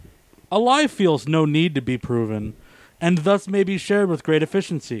A lie feels no need to be proven, and thus may be shared with great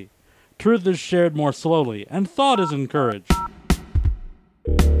efficiency. Truth is shared more slowly, and thought is encouraged.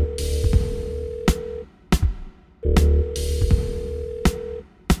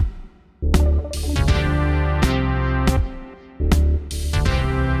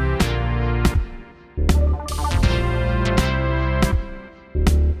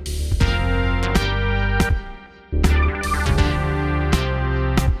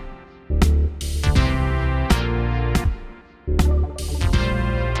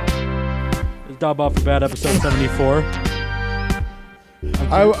 Dub Off for Bad, episode 74.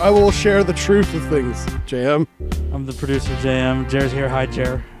 I will share the truth of things, JM. I'm the producer, JM. Jer's here. Hi,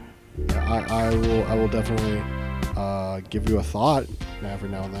 Jer. I will definitely give you a thought every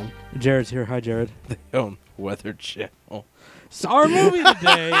now and then. Jared's here. Hi, Jared. They own Weather Channel. So our movie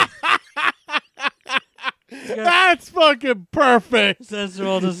today. That's fucking perfect. Says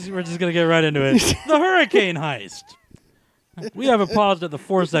we're just gonna get right into it. The Hurricane Heist. We have it paused at the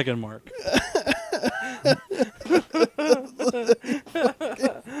 4-second mark.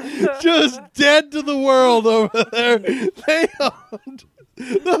 Just dead to the world over there. They owned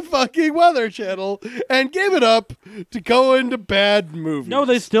the fucking Weather Channel and gave it up to go into bad movies. No,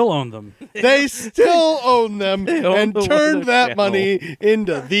 they still own them. They still own them and the turned Weather that Channel. money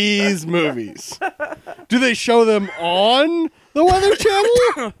into these movies. Do they show them on the Weather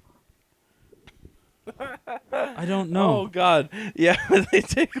Channel? I don't know. Oh, God. Yeah, they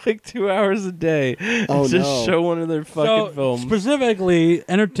take like 2 hours a day Oh, to just no. show one of their fucking films. Specifically,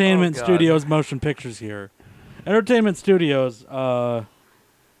 Entertainment Oh, God. Studios Motion Pictures here. Entertainment Studios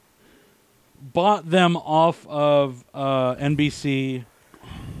bought them off of NBC,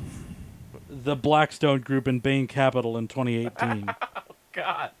 the Blackstone Group, and Bain Capital in 2018.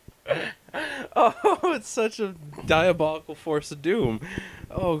 God. Oh, it's such a diabolical force of doom.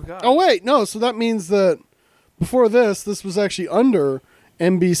 Oh, God. Oh, wait. No, so that means that before this was actually under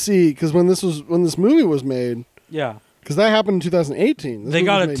NBC, because when this movie was made, Yeah. because that happened in 2018. This They movie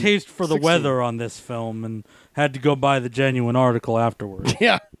got was a made taste for the 16. weather on this film and had to go buy the genuine article afterwards.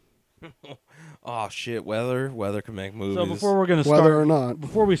 Yeah, Oh, shit. Weather can make movies. So before we're gonna whether start, or not.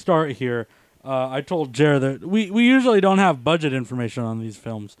 before we start here, I told Jer that we usually don't have budget information on these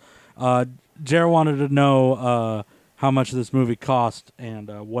films. Jer wanted to know how much this movie cost and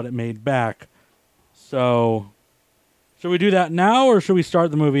what it made back. So, should we do that now, or should we start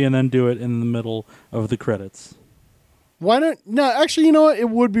the movie and then do it in the middle of the credits? Why not? No, actually, you know what? It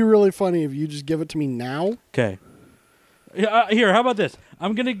would be really funny if you just give it to me now. Okay. Here, how about this?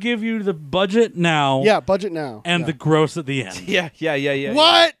 I'm gonna give you the budget now. Yeah, budget now. And Yeah. the gross at the end. Yeah.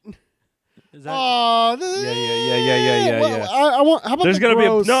 What? Is that Oh, Yeah. I want. How about There's the going to be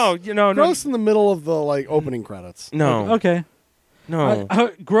gross, no. gross in the middle of the opening credits? No. okay? No.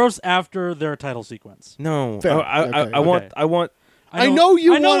 Gross after their title sequence. No. Fair. I want I know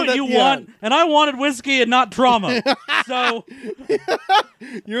you I know wanted what you it, yeah. want, and I wanted whiskey and not trauma. So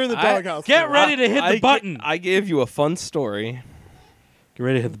You're in the I- doghouse. get ready to hit the button. I gave you a fun story. Get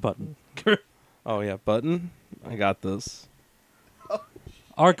ready to hit the button. Oh, yeah, button. I got this.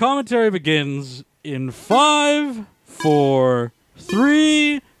 Our commentary begins in 5, 4,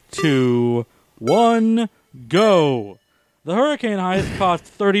 3, 2, 1, go. The Hurricane Heist cost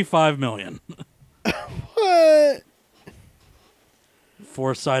 $35 million. What?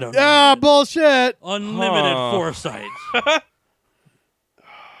 Foresight of Bullshit. unlimited Huh. foresight.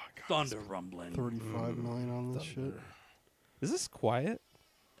 Thunder rumbling. 35 million on this shit. Is this quiet?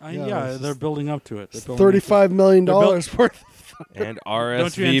 Yeah, Yeah, this is they're building up to it. They're building up to it. $35 million They're built- worth. And you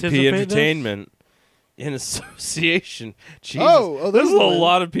RSVP anticipate Entertainment in association. Jesus. Oh, There's this a is-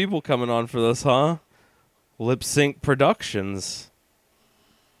 lot of people coming on for this, huh? Lip Sync Productions.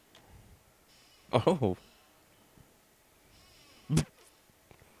 Oh.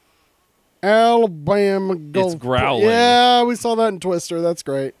 Alabama Gold. growling. Yeah, we saw that in Twister. That's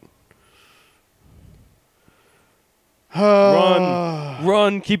great.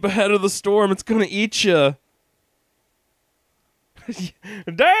 Run, keep ahead of the storm. It's going to eat you.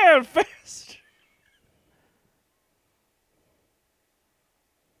 Damn fast.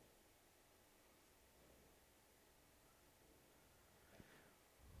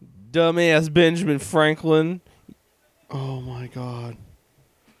 Dumbass Benjamin Franklin. Oh my God.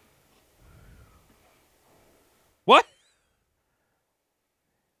 What?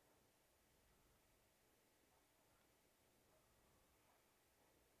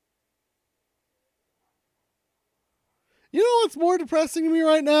 You know what's more depressing to me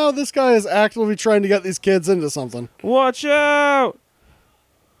right now? This guy is actively trying to get these kids into something. Watch out.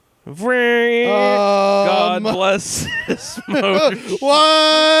 God bless this motor.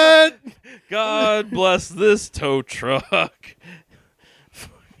 What? God bless this tow truck.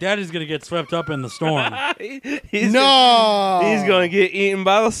 Daddy's gonna get swept up in the storm. He's No! He's going to get eaten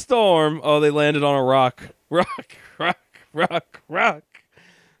by the storm. Oh, they landed on a rock. Rock, rock, rock, rock.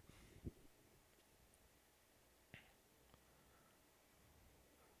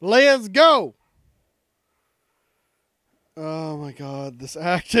 Let's go. Oh my God, this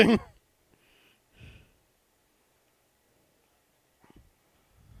acting.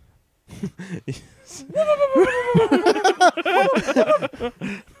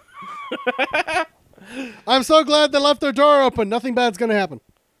 I'm so glad they left their door open. Nothing bad's going to happen.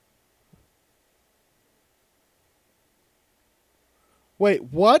 Wait,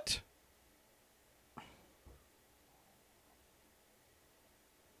 what?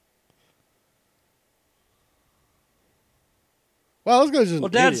 Well, this guy's just Well,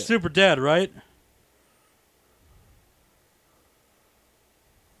 an Dad's idiot. super dead, right?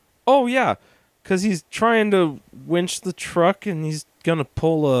 Oh, yeah. Because he's trying to winch the truck and he's going to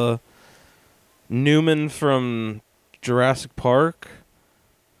pull a Newman from Jurassic Park.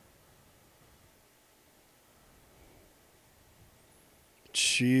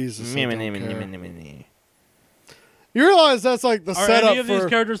 Jesus. I don't care. Yeah, You realize that's like the Are setup any of for... these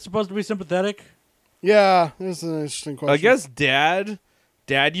characters supposed to be sympathetic? Yeah, this is an interesting question. I guess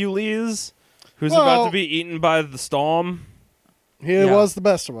Dad Ulysses, who's Well- about to be eaten by the storm. He Yeah. was the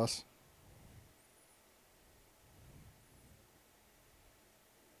best of us.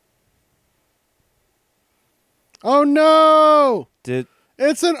 Oh no! Did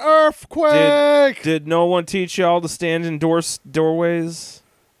It's an earthquake! did no one teach y'all to stand in doorways?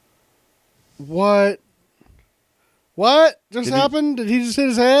 What? What just Did he- happened? Did he just hit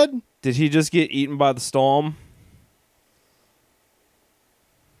his head? Did he just get eaten by the storm?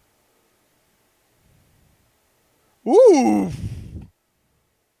 Ooh!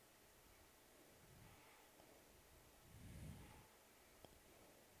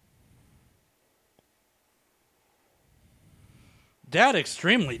 Dad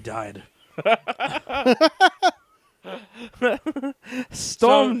extremely died.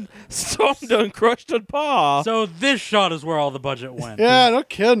 Storm done crushed a paw. So this shot is where all the budget went. Yeah, no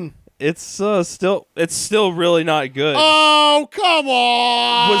kidding. It's still really not good. Oh, come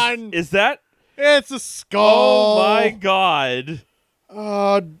on! Is that? It's a skull. Oh my God!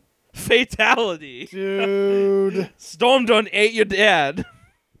 Oh, Fatality. dude. Storm done ate your dad.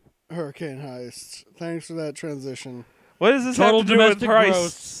 Hurricane Heist. Thanks for that transition. What does this Total have to do with domestic price?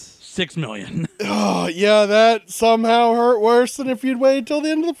 gross, $6 million. Oh, yeah, that somehow hurt worse than if you'd waited till the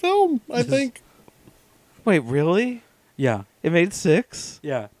end of the film, I think. Wait, really? Yeah, It made 6?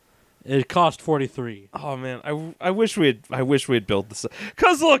 yeah. It cost 43. Oh man, I wish we had built this.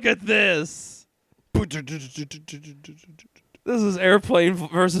 Cause look at this. This is airplane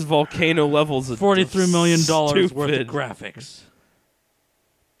versus volcano levels. Of $43 million worth stupid. of graphics.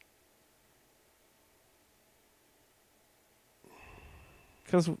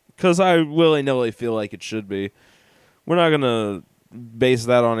 Cause I willy-nilly feel like it should be. We're not gonna base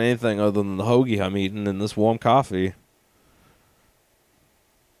that on anything other than the hoagie I'm eating and this warm coffee.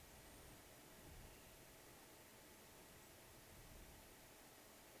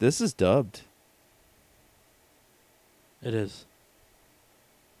 This is dubbed. It is.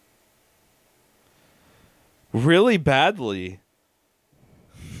 Really badly.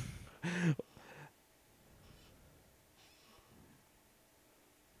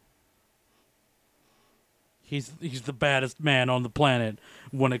 He's the baddest man on the planet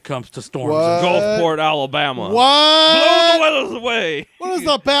when it comes to storms. What? And Gulfport, Alabama. Blow What? the weathers away. What is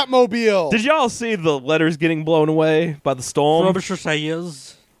the Batmobile? Did y'all see the letters getting blown away by the storm? Frobisher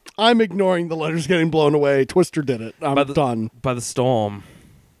says, I'm ignoring the letters getting blown away. Twister did it. I'm done. By the storm.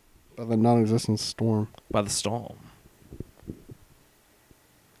 By the non-existent storm. By the storm.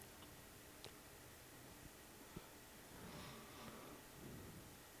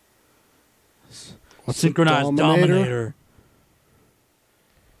 What's a synchronized dominator.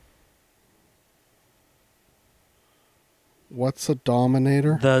 What's a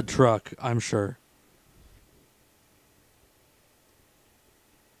Dominator? The truck, I'm sure.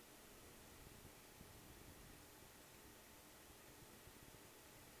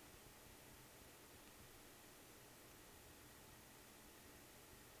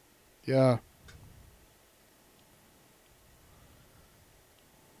 Yeah.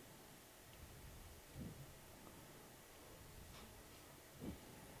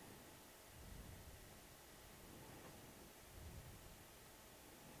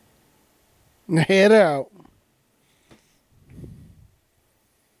 Head out.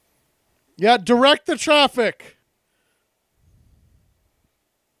 Yeah, direct the traffic.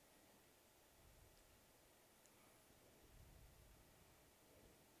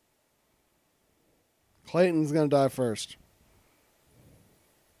 Clayton's going to die first.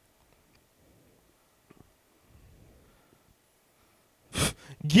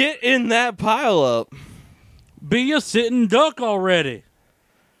 Get in that pile up. Be a sitting duck already.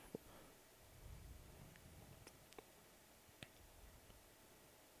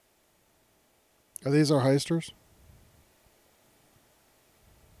 Are these our heisters?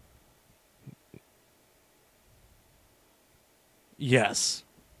 Yes.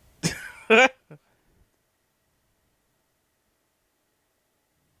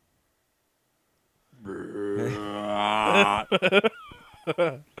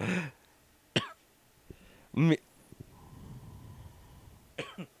 Me-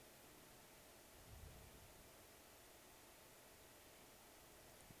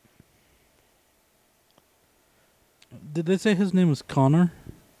 Did they say his name was Connor?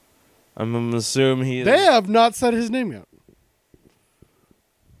 I'm gonna assume he is. They have not said his name yet.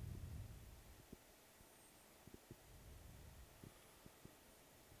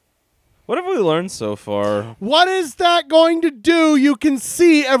 What have we learned so far? What is that going to do? You can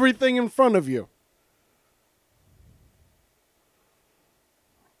see everything in front of you.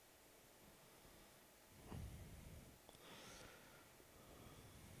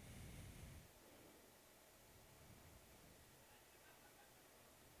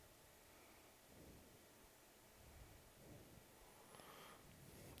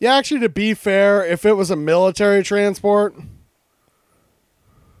 Yeah, actually, to be fair, if it was a military transport...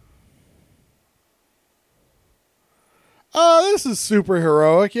 Oh, this is super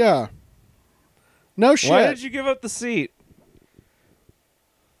heroic, yeah. No shit. Why did you give up the seat?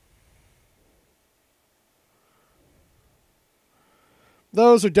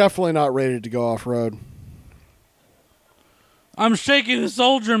 Those are definitely not rated to go off-road. I'm shaking the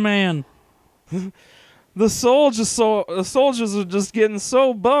soldier man. The soldiers are just getting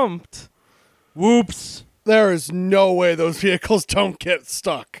so bumped. Whoops. There is no way those vehicles don't get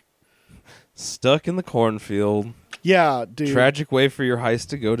stuck. Stuck in the cornfield. Yeah, dude. Tragic way for your heist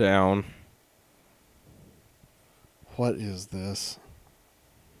to go down. What is this?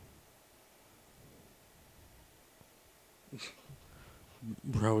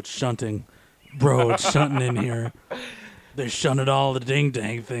 Bro, it's shunting. Bro, it's shunting in here. They shunted all the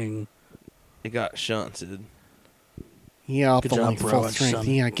ding-dang thing. It got shunted. Yeah, up Good the job, like bro. full It's strength.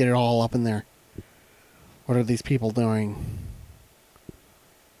 something. Yeah, get it all up in there. What are these people doing?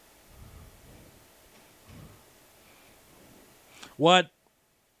 What?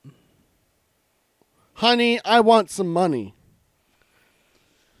 Honey, I want some money.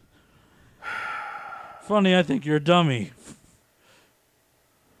 Funny, I think you're a dummy.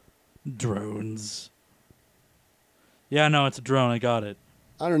 Drones. Yeah, no, it's a drone. I got it.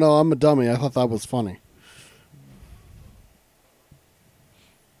 I don't know. I'm a dummy. I thought that was funny.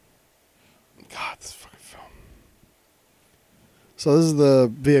 God, this fucking film. So this is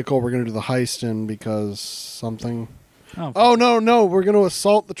the vehicle we're going to do the heist in because something... Oh, no. We're going to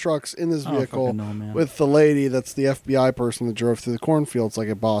assault the trucks in this I don't vehicle fucking know, man. with the lady that's the FBI person that drove through the cornfields like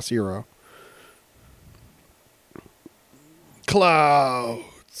a boss hero.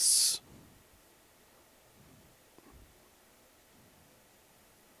 Clouds.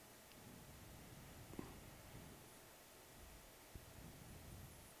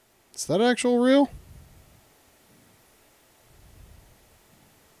 Is that actual real?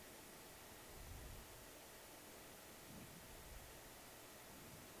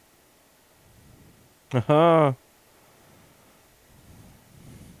 Uh-huh.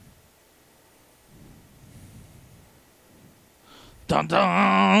 Dun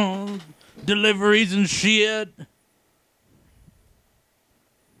dun! Deliveries and shit.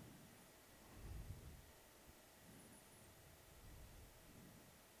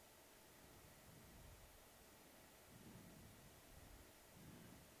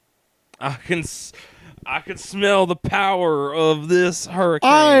 I can smell the power of this hurricane.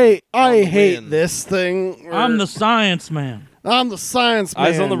 on I the hate wind. this thing. I'm the science man. I'm the science man.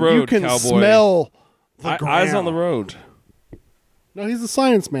 Eyes on the road, You can cowboy. smell the ground. Eyes on the road. No, he's the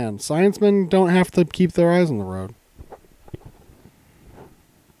science man. Science men don't have to keep their eyes on the road.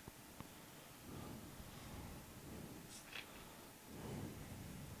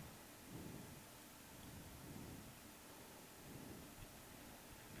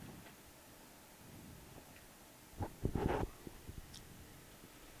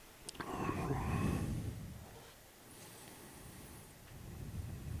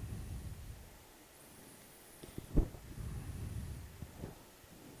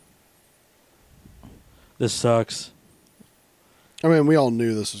 This sucks. I mean, we all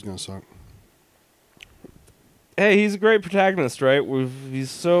knew this was going to suck. Hey, he's a great protagonist, right? He's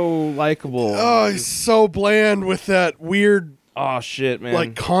so likable. Oh, he's so bland with that weird, Oh shit, man!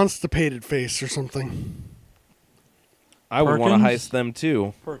 like constipated face or something. I would want to Perkins? heist them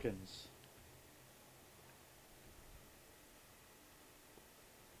too. Perkins.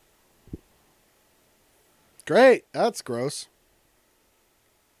 Great. That's gross.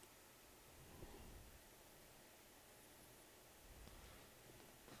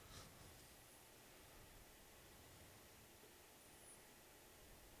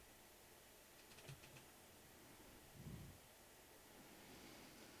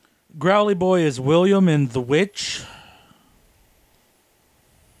 Growly Boy is William in The Witch.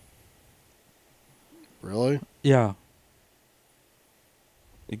 Really? Yeah,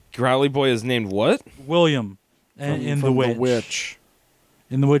 Growly Boy is named what? William in The Witch. The Witch.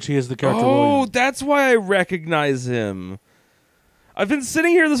 In The Witch, he is the character Oh, William. that's why I recognize him. I've been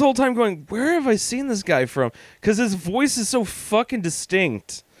sitting here this whole time going, where have I seen this guy from? Because his voice is so fucking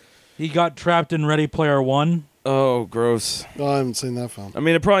distinct. He got trapped in Ready Player One. Oh, gross. Oh, I haven't seen that film. I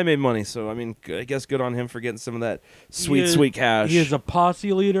mean, it probably made money, so I mean, I guess good on him for getting some of that sweet cash. He is a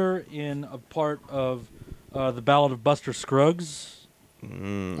posse leader in a part of the Ballad of Buster Scruggs.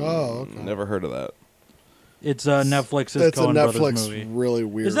 Oh, okay. Never heard of that. It's Netflix's It's a Coen Brothers Netflix movie. really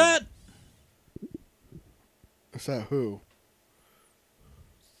weird. Is that? Is that who?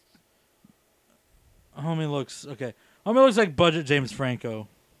 Homie looks okay. Homie looks like budget James Franco.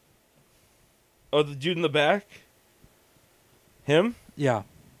 Oh, the dude in the back? Him? Yeah.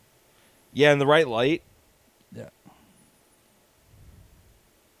 Yeah, in the right light. Yeah.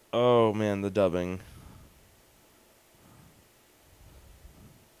 Oh, man, the dubbing.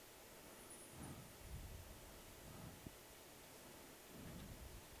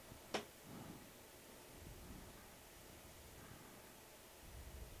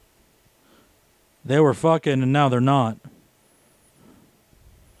 They were fucking and now they're not.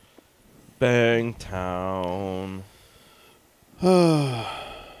 Bangtown. I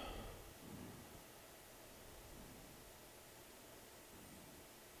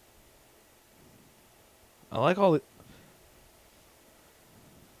like all the...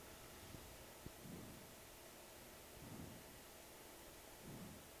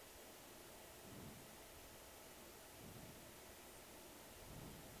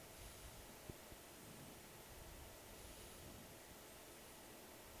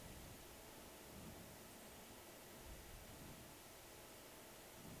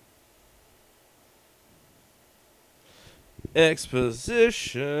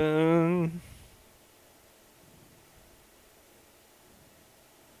 Exposition.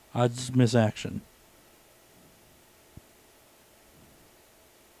 I just miss action.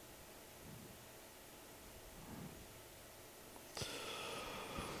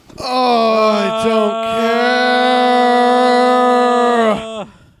 Oh, I don't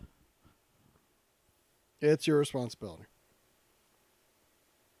care. It's your responsibility.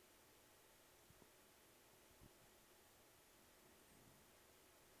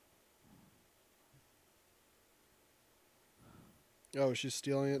 Oh, she's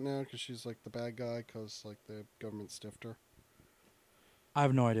stealing it now because she's like the bad guy because like the government stiffed her. I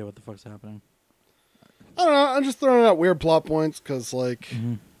have no idea what the fuck's happening. I don't know. I'm just throwing out weird plot points because like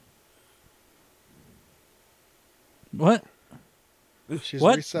What? she's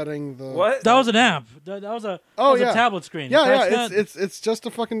What? resetting the. What? That was an app. That was a Oh, that was yeah. a tablet screen. Yeah, Press yeah. that. It's just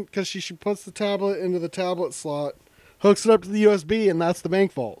a fucking because she puts the tablet into the tablet slot, hooks it up to the USB, and that's the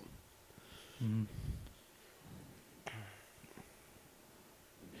bank vault.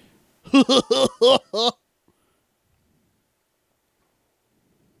 Boy,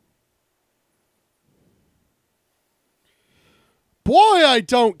 I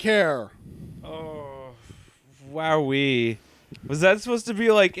don't care. Oh, wowee. Was that supposed to be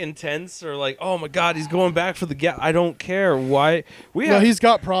like intense or like, oh my god, he's going back for the gap? I don't care. Why? No, he's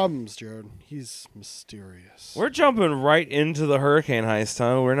got problems, Jared. He's mysterious. We're jumping right into the Hurricane Heist,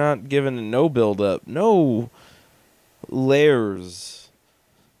 huh? We're not giving it no build up, no layers.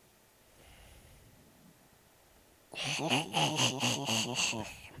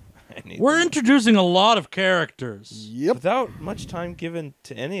 We're introducing a lot of characters. Yep. Without much time given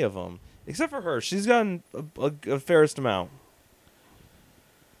to any of them, except for her. She's gotten a fairest amount.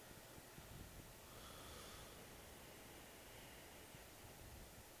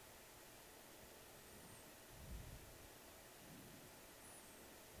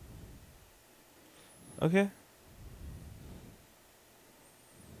 Okay.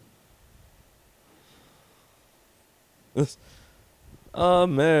 This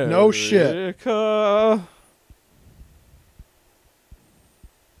America. No shit.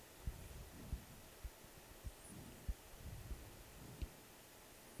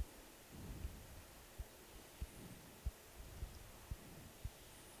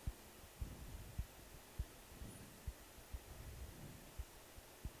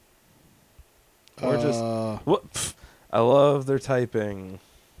 Or just what? Pff, I love their typing.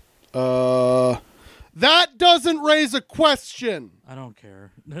 That doesn't raise a question. I don't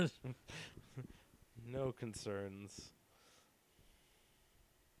care. No concerns.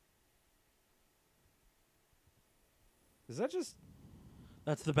 Is that just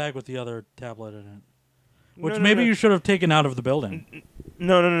That's the bag with the other tablet in it. Which No, maybe no. you should have taken out of the building.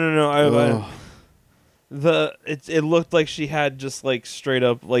 No. It looked like she had just like straight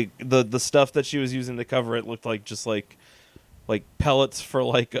up like the stuff that she was using to cover it looked like just like pellets for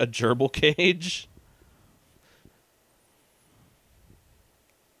like a gerbil cage.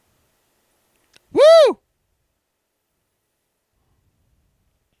 Woo!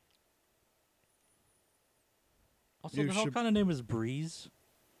 Also, You the hell should- kind of name is Breeze?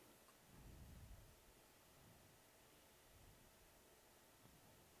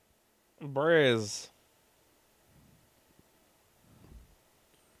 Briz.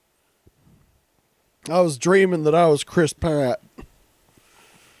 I was dreaming that I was Chris Pratt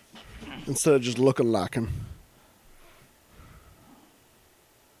instead of just looking like him.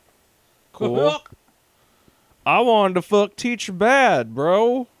 Cool. I wanted to fuck Teacher Bad,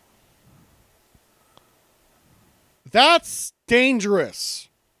 bro. That's dangerous.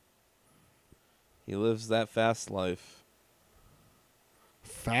 He lives that fast life.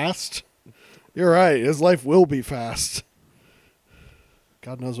 Fast? You're right. His life will be fast.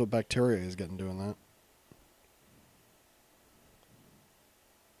 God knows what bacteria he's getting doing that.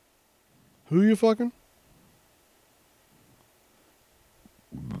 Who you fucking?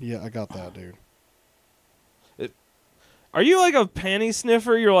 Yeah, I got that, dude. Are you like a panty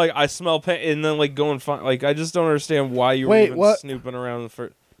sniffer? You're like, I smell and then like go and find. Like, I just don't understand why you were Wait, even what? snooping around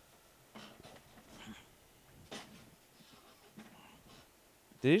for.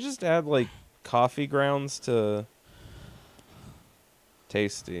 Did he just add like coffee grounds to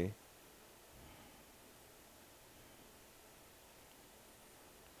Tasty?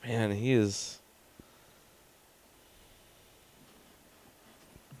 Man, he is.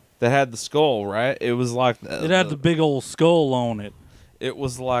 That had the skull, right? It was like It had the big old skull on it. It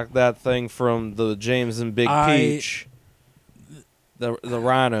was like that thing from the James and Big Peach. The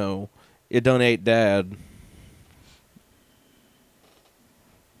rhino. It done ate Dad.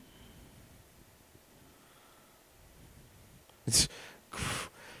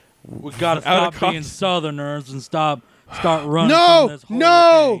 We gotta Out of stop being context. Southerners and start running No! from this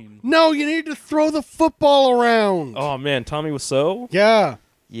No! hurricane. No, you need to throw the football around. Oh man, Tommy Wiseau? Yeah.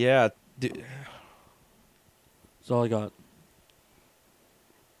 Yeah. That's all I got.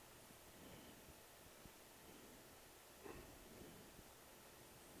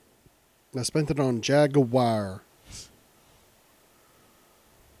 I spent it on Jaguar.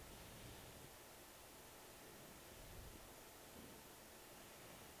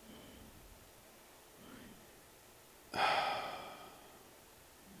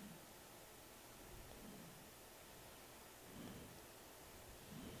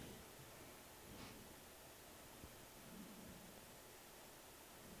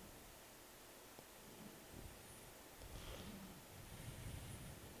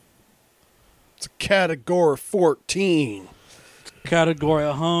 It's a category 14. Category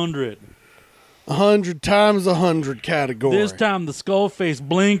 100. 100 times 100 category. This time the skull face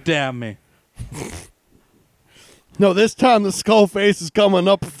blinked at me. No, this time the skull face is coming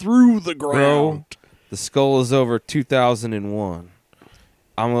up through the ground. The skull is over 2001.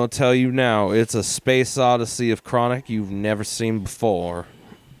 I'm going to tell you now, it's a space odyssey of Chronic you've never seen before.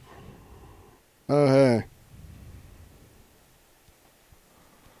 Oh, hey.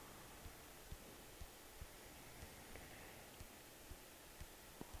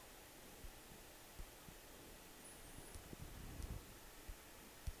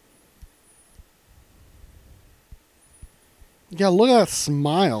 Yeah, look at that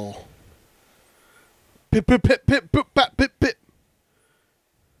smile. Pip, pip, pip, pip, pip, pip, pip, pip.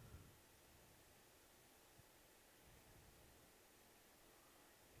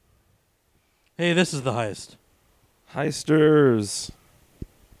 Hey, this is the heist. Heisters.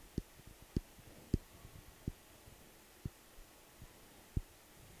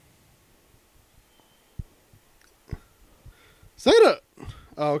 Is that a...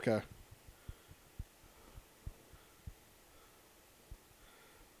 Oh, okay.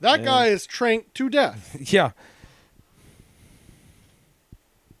 That Yeah. guy is tranked to death. Yeah.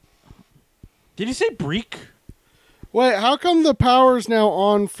 Did you say Breek? Wait, how come the power's now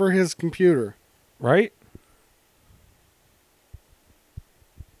on for his computer? Right?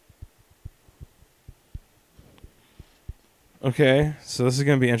 Okay, so this is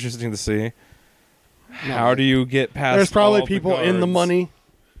going to be interesting to see. How do you get past There's probably all people in the guards? money.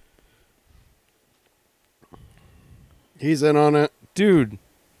 He's in on it. Dude.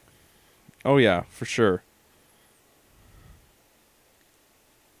 Oh, yeah, for sure.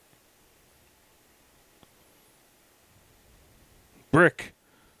 Brick.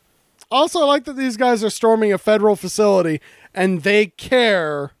 Also, I like that these guys are storming a federal facility and they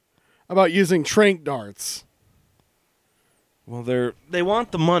care about using tranq darts. Well, they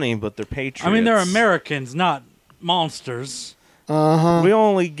want the money, but they're patriots. I mean, they're Americans, not monsters. Uh-huh. We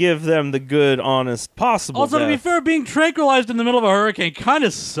only give them the good, honest, possible Also, to be death. fair, being tranquilized in the middle of a hurricane kind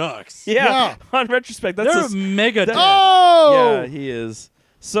of sucks. Yeah, on retrospect, that's They're mega dead. Oh! yeah, he is.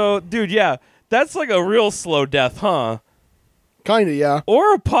 So, dude, yeah, that's like a real slow death, huh? Kinda, yeah.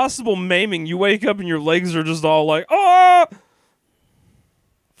 Or a possible maiming. You wake up and your legs are just all like, oh,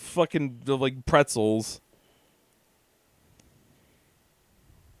 fucking like pretzels.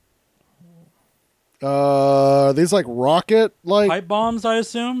 Are these like rocket, like... Pipe bombs, I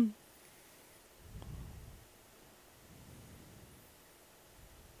assume?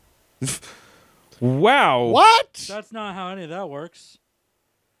 Wow. What? That's not how any of that works.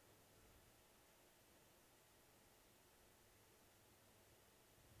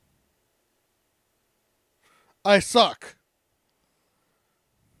 I suck.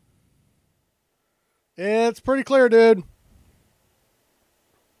 It's pretty clear, dude.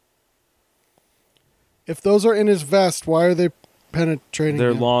 If those are in his vest, why are they penetrating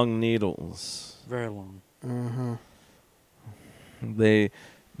They're him? long needles. Very long. Uh-huh. They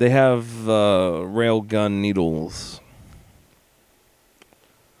have railgun needles.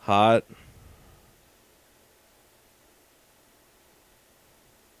 Hot.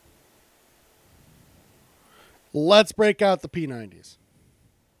 Let's break out the P90s.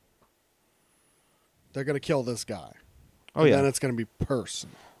 They're going to kill this guy. Oh, And yeah. then it's going to be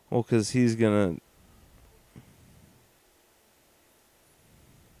personal. Well, because he's going to...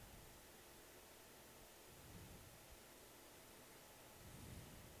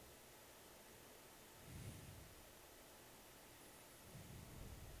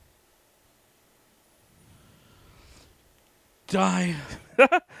 Die.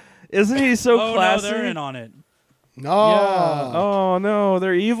 Isn't he so Oh, classy? no, they're in on it. No. Yeah. Oh, no,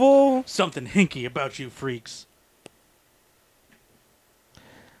 they're evil? Something hinky about you freaks.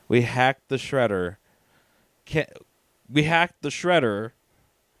 We hacked the shredder. We hacked the shredder.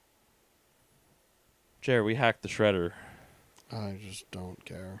 Jerry, we hacked the shredder. I just don't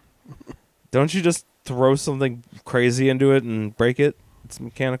care. Don't you just throw something crazy into it and break it? It's a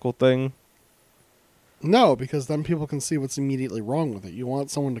mechanical thing. No, because then people can see what's immediately wrong with it. You want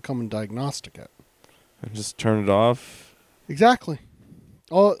someone to come and diagnostic it. And just turn it off. Exactly.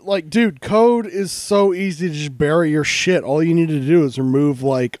 Oh, like, dude, code is so easy to just bury your shit. All you need to do is remove,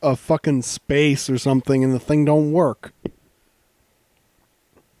 like, a fucking space or something, and the thing don't work.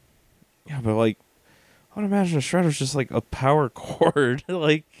 Yeah, but like, I would imagine a shredder's just like a power cord.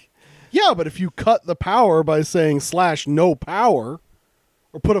 Like, Yeah, but if you cut the power by saying /no power,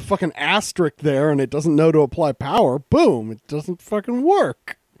 or put a fucking asterisk there and it doesn't know to apply power, boom, it doesn't fucking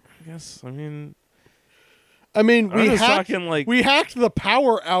work. I guess, I mean, we just hacked, talking, like- we hacked the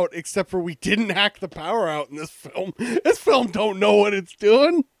power out, except for we didn't hack the power out in this film. This film don't know what it's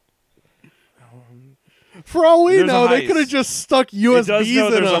doing. For all we There's know, a they heist. could have just stuck it does USBs know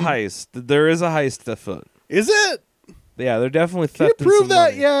in there's them. a heist. There is a heist afoot. Is it? Yeah, they're definitely Can you thefting prove some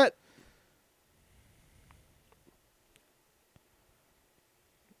that money. yet?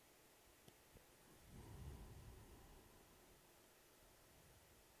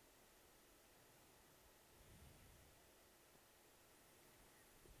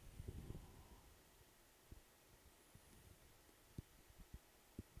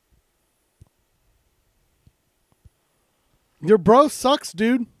 Your bro sucks,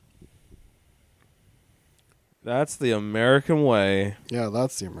 dude. That's the American way. Yeah,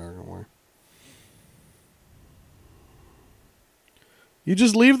 that's the American way. You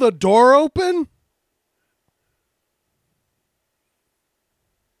just leave the door open?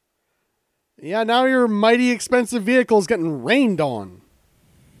 Yeah, now your mighty expensive vehicle is getting rained on.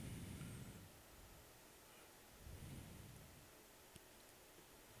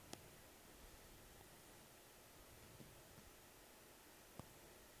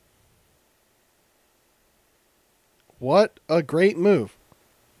 What a great move.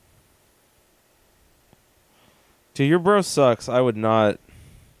 Dude, your bro sucks. I would not.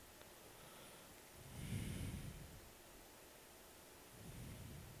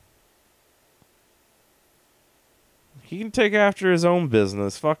 He can take after his own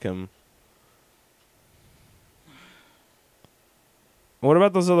business. Fuck him. What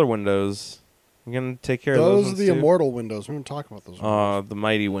about those other windows? You gonna take care of those Those are ones the too? immortal windows. We're going to talk about those windows. The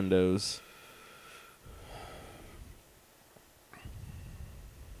mighty windows.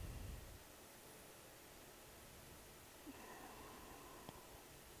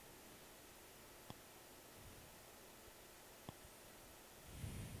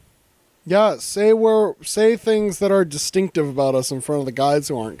 Yeah, say things that are distinctive about us in front of the guys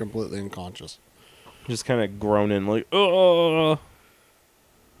who aren't completely unconscious. Just kind of groaning like, oh.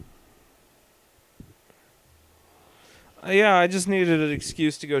 Yeah, I just needed an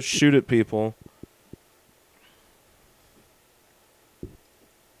excuse to go shoot at people.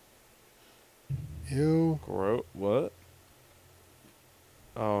 Ew. What?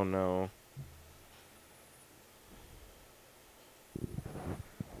 Oh no.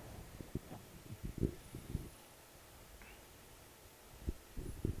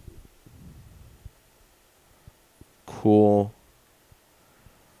 Cool.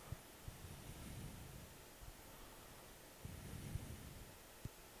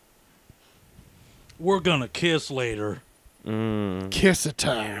 We're gonna kiss later. Kiss at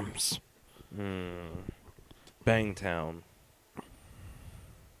times. Bangtown.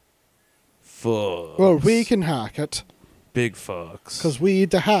 Fucks. Well, we can hack it. Big fucks. Because we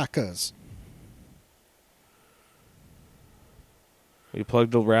the hackers. We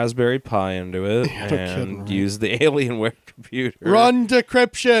plugged a Raspberry Pi into it Yeah, no kidding, and right? used the Alienware computer. Run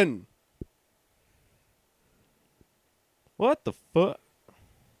decryption. What the fuck?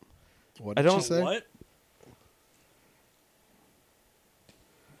 What I did don't- you say? What?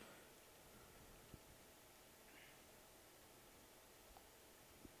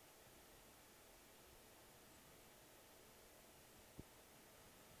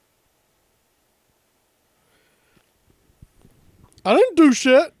 I didn't do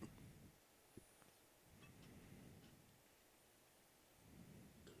shit.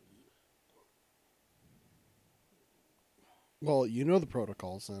 Well, you know the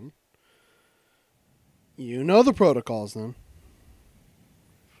protocols then.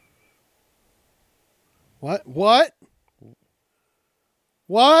 What?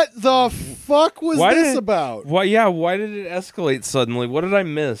 What the fuck was Why this did- about? Why? Yeah. Why did it escalate suddenly? What did I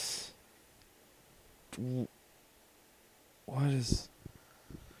miss? What is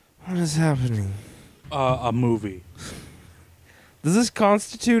happening? A movie. Does this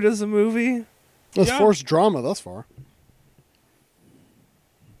constitute as a movie? It's Yeah. forced drama thus far.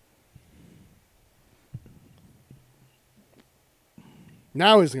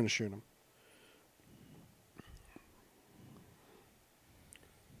 Now he's going to shoot him.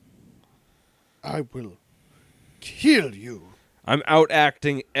 I will kill you. I'm out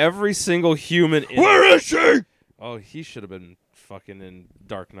acting every single human. Where is she? Oh, he should have been fucking in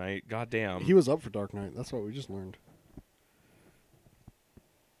Dark Knight. Goddamn. He was up for Dark Knight. That's what we just learned.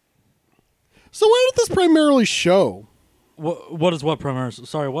 So where did this primarily show? What is what premiere?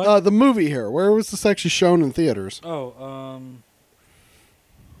 Sorry, what? The movie here. Where was this actually shown in theaters? Let's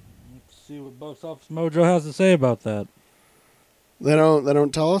see what Box Office Mojo has to say about that. They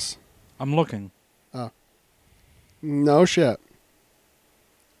don't tell us? I'm looking. No shit.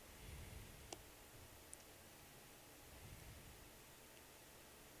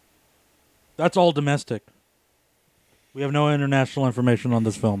 That's all domestic. We have no international information on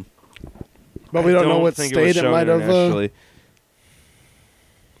this film. But we don't know what think state it shown might have internationally.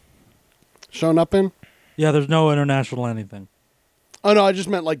 shown up in. Yeah, there's no international anything. Oh no, I just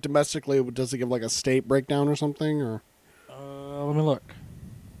meant like domestically. Does it give like a state breakdown or something? Or Let me look.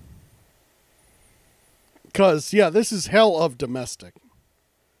 because yeah, this is hell of domestic.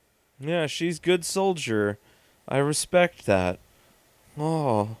 Yeah, she's good soldier. I respect that.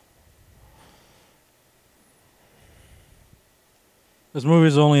 Oh. This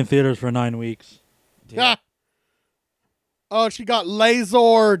movie's only in theaters for 9 weeks. Yeah. Oh, she got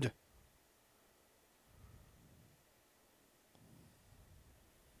lasered.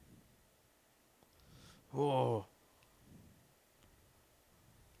 Whoa.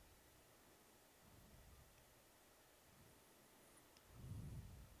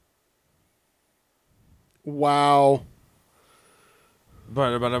 Wow.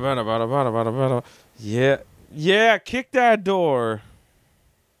 Yeah. Yeah, kick that door.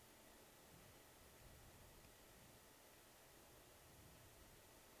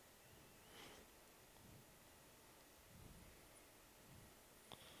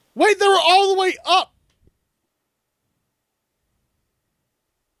 Wait, they were all the way up.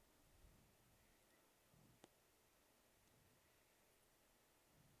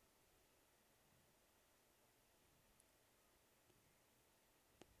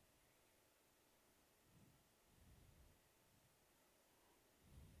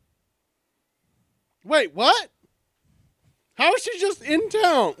 Wait, what? How is she just in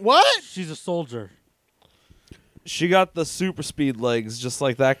town? What? She's a soldier. She got the super speed legs just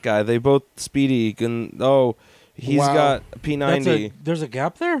like that guy. They both speedy and he's Wow. got a P90. There's a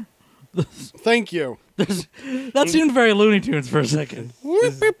gap there? Thank you. That seemed very Looney Tunes for a second.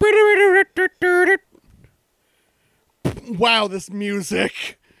 Wow, this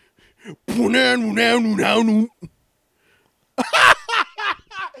music.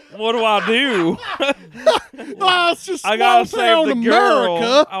 What do I do? Oh, it's just I gotta small save town the girl.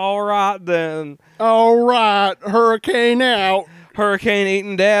 America. All right then. All right, hurricane out. Hurricane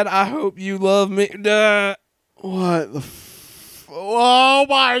eating dad. I hope you love me. Duh. What the? Oh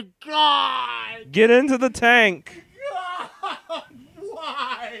my God! Get into the tank.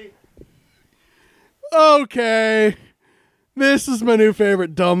 Why? Okay, this is my new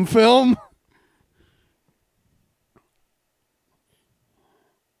favorite dumb film.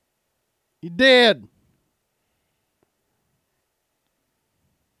 You did.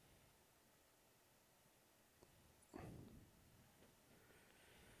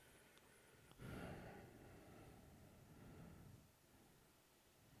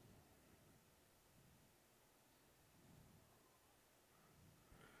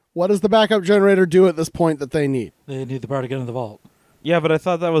 What does the backup generator do at this point that they need? They need the power to get in the vault. Yeah, but I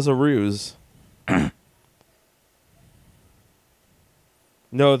thought that was a ruse.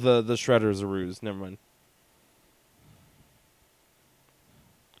 No, the shredder's a ruse. Never mind.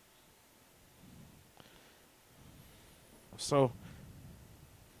 So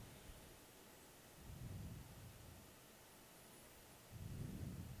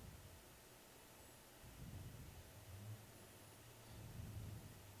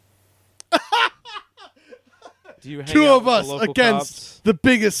do you hang Two out of with us the local against cops? the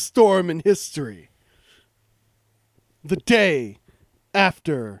biggest storm in history. The day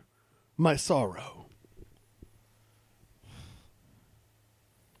after my sorrow.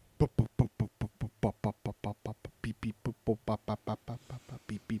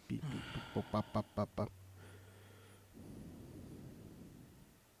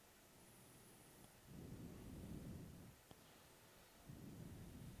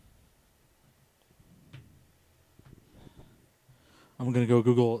 I'm going to go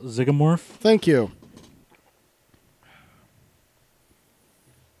Google Zygomorph. Thank you.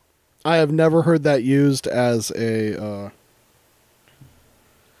 I have never heard that used as a...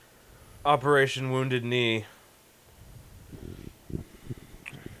 Operation Wounded Knee.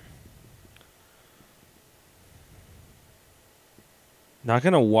 Not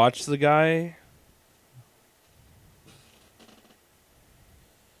gonna watch the guy.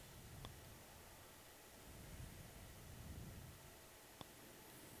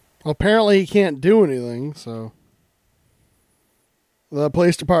 Apparently he can't do anything, so... The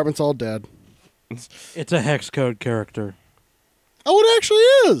police department's all dead. It's a hex code character. Oh, it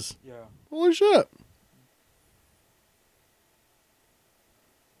actually is! Yeah. Holy shit.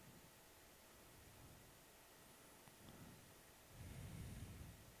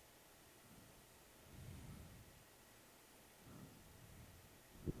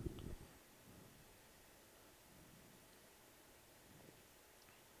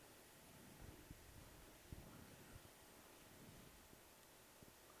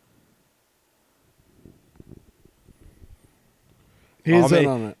 He's in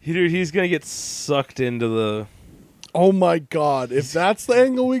on it. Dude, he's gonna get sucked into the. Oh my god, if that's the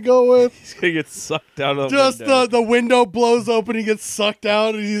angle we go with... He's gonna get sucked out of Just the window. the window blows open, he gets sucked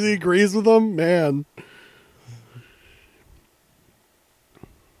out, and he agrees with them? Man.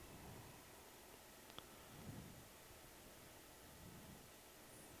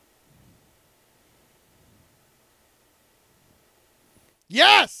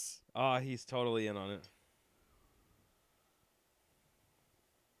 Yes! He's totally in on it.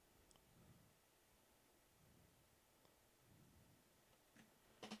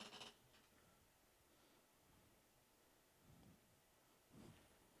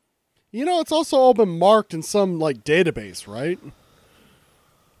 You know, it's also all been marked in some, like, database, right?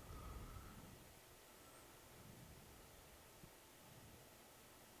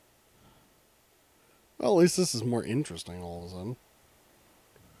 Well, at least this is more interesting all of a sudden.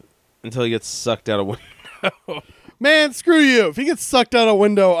 Until he gets sucked out of window. Man, screw you. If he gets sucked out a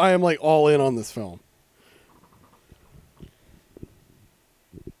window, I am, like, all in on this film.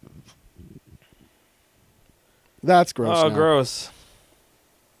 That's gross. Oh, now. gross.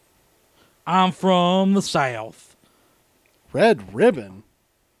 I'm from the South. Red ribbon?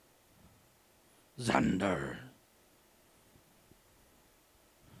 Xander.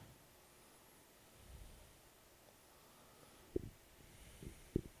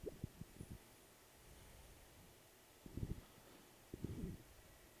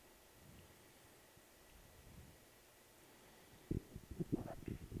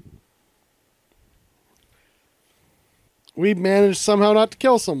 We managed somehow not to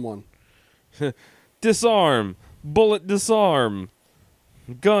kill someone. Disarm. Bullet disarm.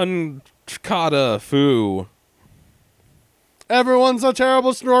 Gun kata foo. Everyone's a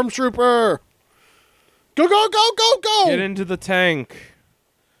terrible stormtrooper. Go, go, go, go, go! Get into the tank.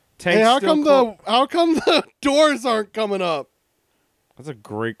 Tank's Hey, how still come the doors aren't coming up? That's a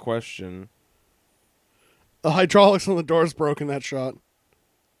great question. The hydraulics on the doors broke in that shot.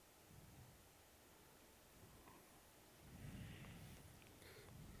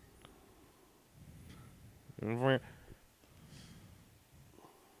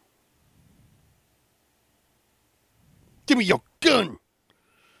 Give me your gun.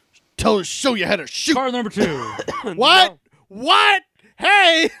 Show you how to shoot. Car number 2. What? What?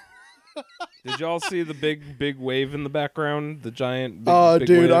 Hey! Did y'all see the big wave in the background? The giant big, Oh, big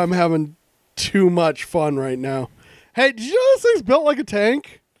dude, wave? I'm having too much fun right now. Hey, did you know this thing's built like a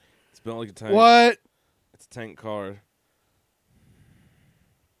tank? It's built like a tank. What? It's a tank car.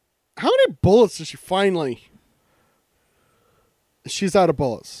 How many bullets does she finally? She's out of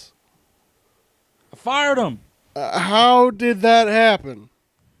bullets. I fired him. How did that happen?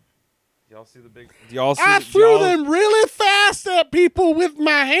 Y'all see the big? Y'all see? I the- threw y'all- them really fast at people with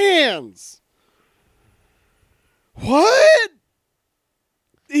my hands. What?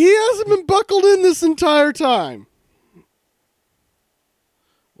 He hasn't been buckled in this entire time.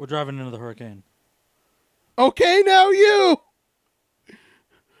 We're driving into the hurricane. Okay, now you.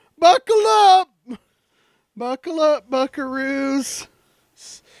 Buckle up. Buckle up, buckaroos.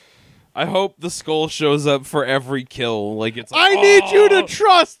 I hope the skull shows up for every kill. Like it's. I need you to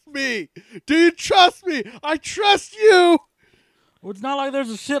trust me. Do you trust me? I trust you. Well, it's not like there's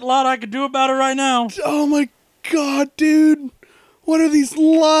a shit lot I could do about it right now. Oh my god, dude. What are these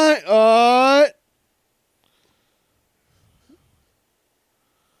lines?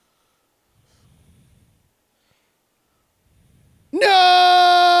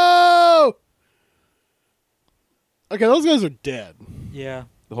 No! Okay, those guys are dead. Yeah.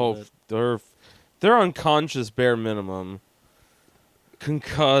 Oh, they're unconscious bare minimum.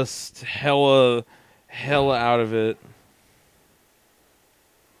 Concussed, hella out of it.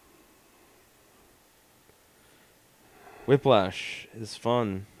 Whiplash is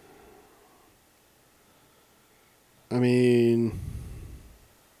fun. I mean,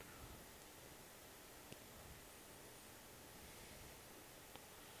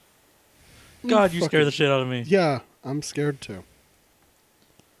 God, you fucking- scare the shit out of me. Yeah, I'm scared too.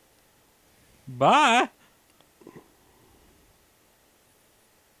 Bye.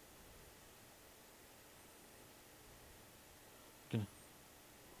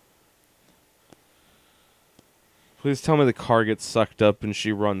 Please tell me the car gets sucked up and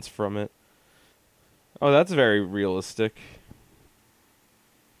she runs from it. Oh, that's very realistic.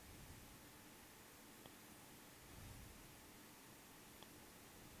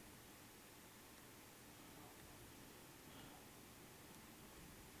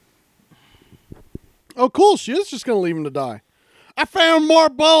 Oh, cool. She is just going to leave him to die. I found more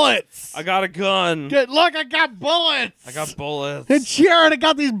bullets. I got a gun. Look, I got bullets. I got bullets. And Jared, I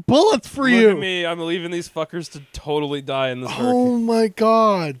got these bullets for Look you. at me. I'm leaving these fuckers to totally die in this Oh hurricane. my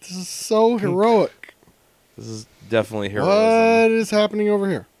god. This is so heroic. This is definitely heroism. What is happening over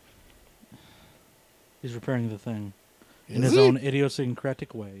here? He's repairing the thing in Is his he? own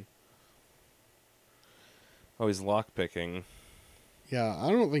idiosyncratic way. Oh, he's lockpicking. Yeah, I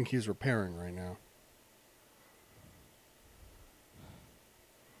don't think he's repairing right now.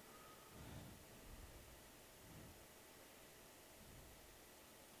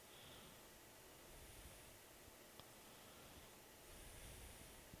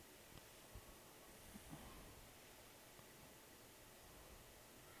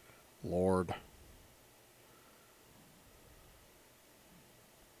 Lord.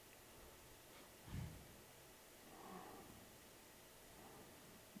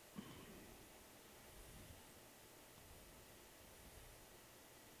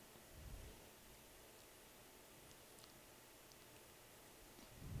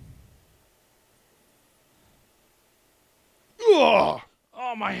 Ugh.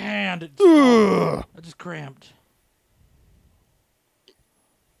 Oh, my hand. Ugh. I just cramped.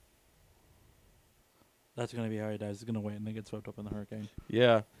 That's going to be how he dies. He's going to wait and then get swept up in the hurricane.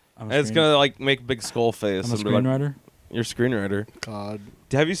 Yeah. I'm And it's gonna like make a big skull face. I'm a and be like, screenwriter. You're a screenwriter. God.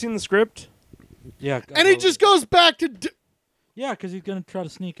 Have you seen the script? Yeah. And he just goes back to... Yeah, because he's going to try to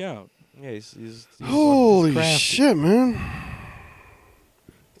sneak out. Yeah, he's Holy crafty. shit, man.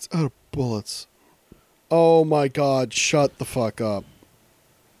 It's out of bullets. Oh my god, shut the fuck up.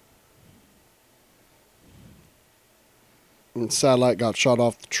 And satellite got shot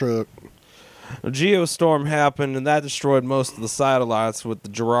off the truck. a geostorm happened, and that destroyed most of the satellites with the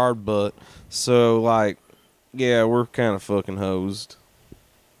Gerard butt. So, like, yeah, we're kind of fucking hosed.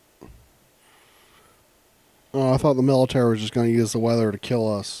 Oh, I thought the military was just going to use the weather to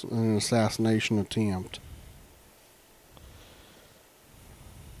kill us in an assassination attempt.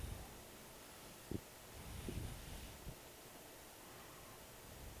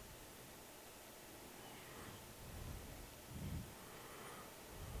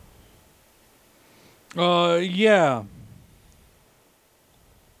 Yeah.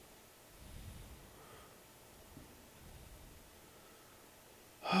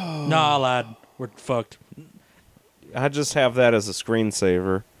 Nah, lad, we're fucked. I just have that as a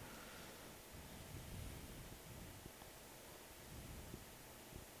screensaver.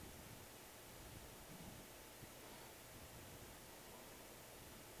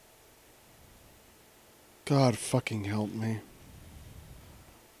 God fucking help me.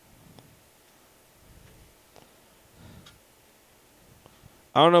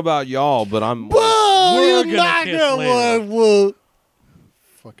 I don't know about y'all, but I'm... We're gonna kiss later.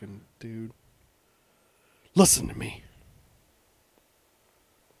 Fucking dude. Listen to me.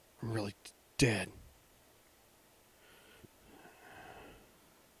 I'm really dead.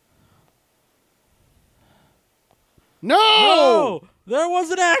 No! No! There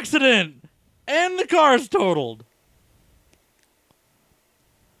was an accident! And the car's totaled.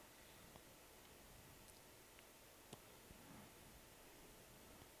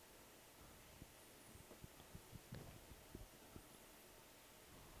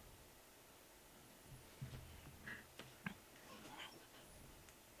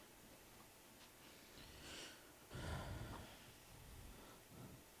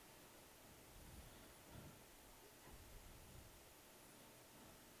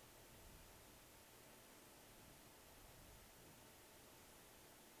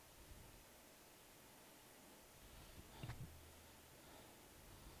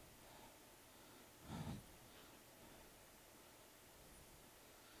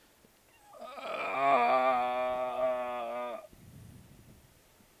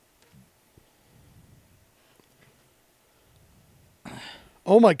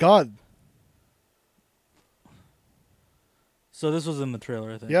 Oh my god. So this was in the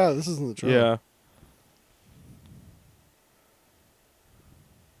trailer, I think. Yeah, this is in the trailer. Yeah.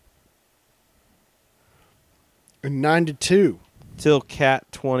 In 92. Till Cat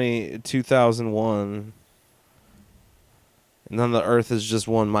 2001. And then the Earth is just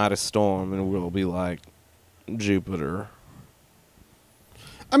one mighty storm, and we'll be like Jupiter.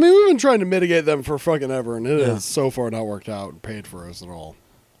 I mean, we've been trying to mitigate them for fucking ever, and it Yeah. has so far not worked out and paid for us at all.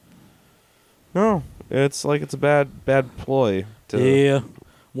 No, it's like it's a bad ploy. Yeah.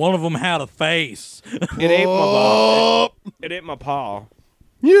 One of them had a face. It ate my paw. It ate my paw.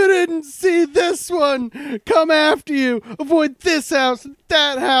 You didn't see this one come after you. Avoid this house,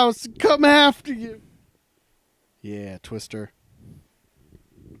 that house, come after you. Yeah, Twister.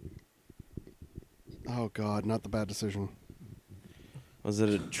 Oh, God, not the bad decision. Was it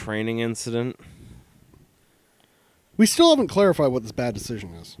a training incident? We still haven't clarified what this bad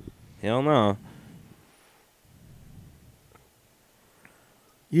decision is. Hell no.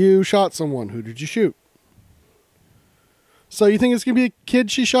 You shot someone. Who did you shoot? So you think it's going to be a kid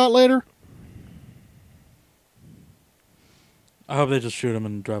she shot later? I hope they just shoot him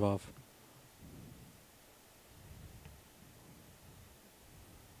and drive off.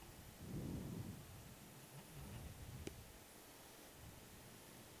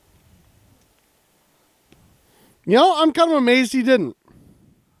 You know, I'm kind of amazed he didn't.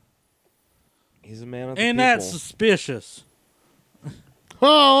 He's a man of the And people. that's suspicious.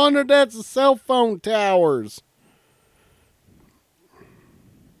 Oh, under that's the cell phone towers.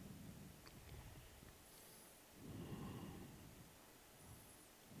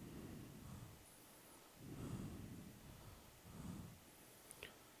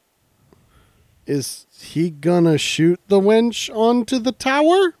 Is he gonna shoot the winch onto the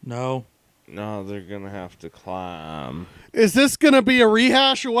tower? No. No, they're gonna have to climb. Is this gonna be a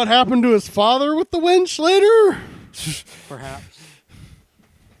rehash of what happened to his father with the winch later? Perhaps.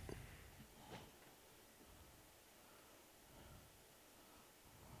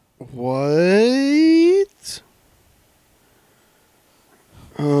 What?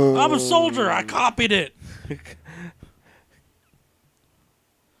 I'm a soldier. I copied it.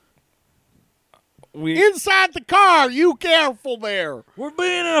 Inside the car, you careful there. We're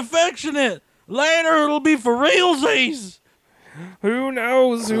being affectionate. Later, it'll be for realsies. Who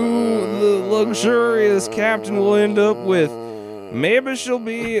knows who the luxurious captain will end up with? Maybe she'll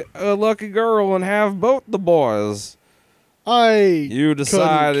be a lucky girl and have both the boys. You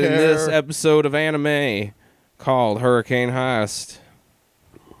decide in couldn't this care. episode of anime called Hurricane Heist.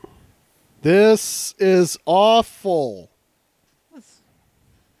 This is awful.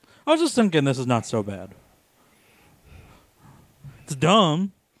 I was just thinking this is not so bad. It's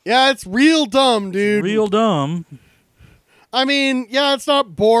dumb. Yeah, it's real dumb, dude. Real dumb. I mean, yeah, it's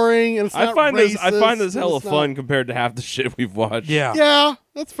not boring and it's not racist. I find this and hella it's not- fun compared to half the shit we've watched. Yeah. Yeah,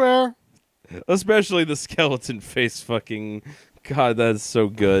 that's fair. Especially the skeleton face fucking. God, that's so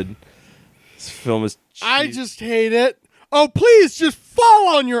good. This film is. I cheap. just hate it. Oh, please, just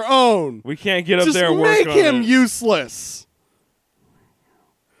fall on your own. We can't get up Just there and work make on him it. useless.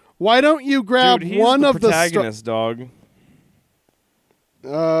 Why don't you grab Dude, he's one the of the protagonist, dog.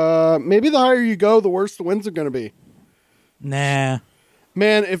 maybe the higher you go, the worse the wins are going to be. Nah.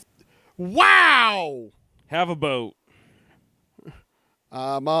 Man, if wow, Have a boat.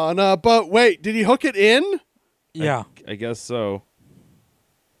 I'm on a boat. Wait, did he hook it in? Yeah. I guess so.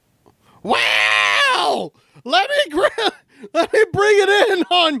 Wow! Let me bring it in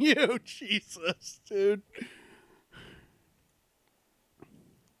on you, Jesus, dude.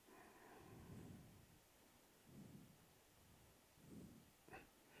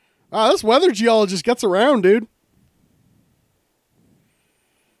 This weather geologist gets around, dude.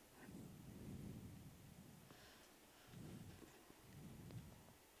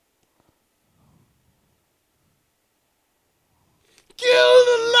 Kill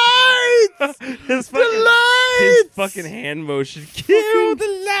the lights! his The lights! His fucking hand motion. Kill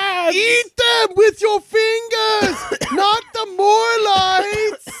the lights! Eat them with your fingers, not the more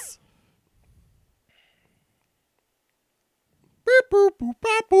lights. Beep boop boop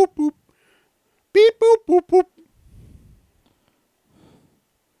bop, boop boop. Beep boop boop boop.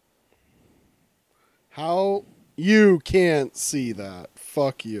 How you can't see that?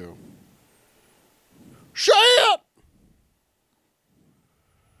 Fuck you. Shut up!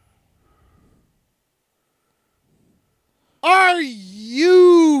 Are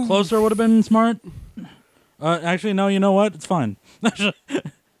you Closer would have been smart. Actually, no, you know what? It's fine.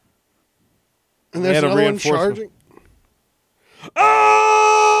 And there's had a another one reinforcement. charging.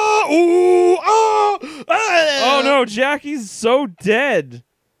 Oh! Ooh! Oh! Oh no, Jackie's so dead.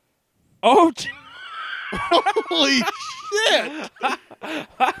 Oh, Holy shit!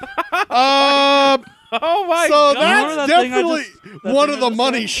 oh my So god. Remember that's that thing I definitely just- that one thing of I the just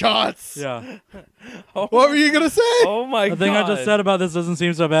money said? shots. Yeah. What were you gonna say? Oh my The god. thing I just said about this doesn't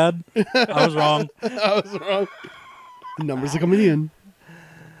seem so bad. I was wrong. I was wrong. The numbers are coming in.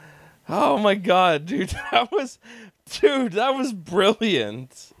 Oh my god, dude. That was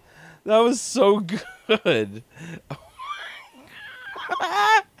brilliant. That was so good.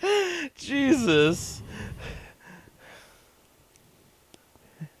 Jesus.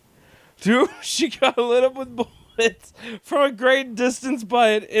 Dude, she got lit up with bullets from a great distance by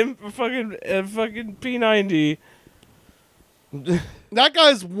an fucking P90. That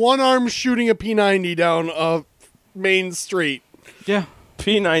guy's one arm shooting a P90 down a main street. Yeah.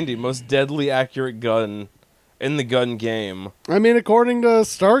 P90, most deadly accurate gun in the gun game. I mean, according to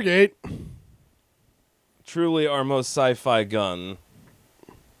Stargate. Truly our most sci-fi gun.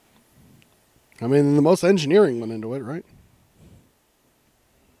 I mean, the most engineering went into it, right?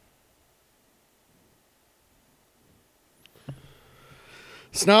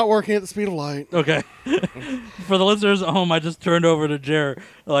 It's not working at the speed of light. Okay. For the listeners at home, I just turned over to Jer.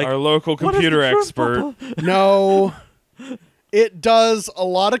 Like, Our local "What is the computer truth, expert. Papa?" No. It does a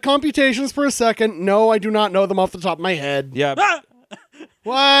lot of computations per second. No, I do not know them off the top of my head. Yeah. Ah!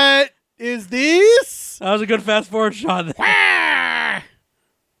 What is this? That was a good fast forward shot.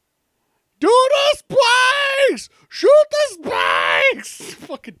 Do the spikes! Shoot the spikes!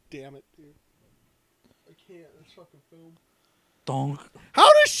 Fucking damn it, dude. I can't. This fucking film. Donk. How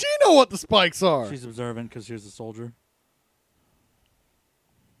does she know what the spikes are? She's observant because she's a soldier.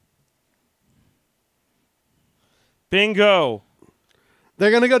 Bingo.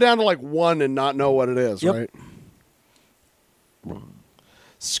 They're going to go down to like 1 and not know what it is, Yep. right?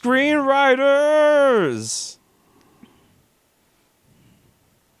 Screenwriters.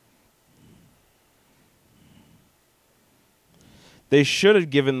 They should have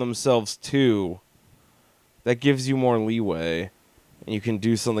given themselves 2. That gives you more leeway. And you can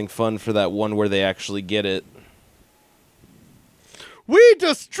do something fun for that one where they actually get it. We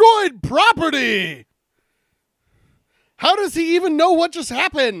destroyed property! How does he even know what just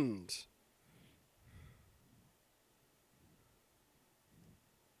happened?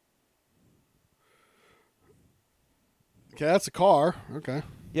 Okay, that's a car. Okay.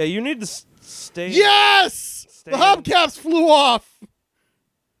 Yeah, you need to stay. Yes! Stay The in- hubcaps flew off!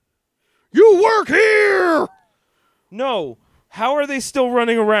 You work here! No. How are they still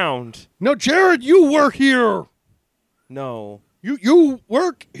running around? No, Jared, you work here. No. You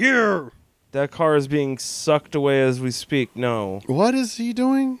work here. That car is being sucked away as we speak. No. What is he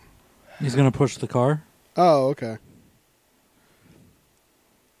doing? He's gonna push the car. Oh, okay.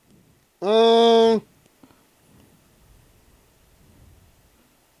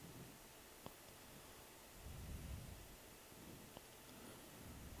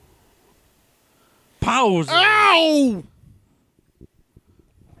 Pause. Ow!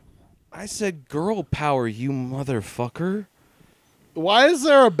 I said girl power, you motherfucker. Why is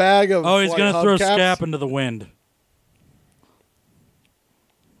there a bag of? Oh, he's like, gonna throw hubcaps? Scap into the wind.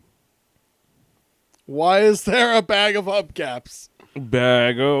 Why is there a bag of hubcaps?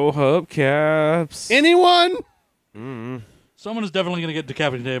 Bag o' hubcaps. Anyone? Someone is definitely gonna get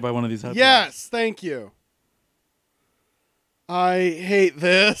decapitated by one of these heads. Yes, thank you. I hate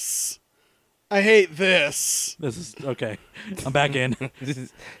this. I hate this. This is okay. I'm back in.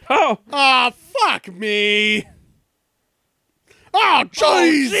 Oh! Ah, fuck me. Oh,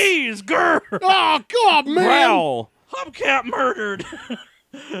 jeez. Jeez, grr! Oh, God, man. Growl! Hubcap murdered.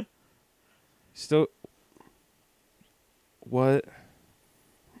 Still... What?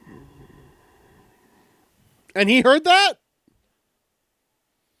 And he heard that?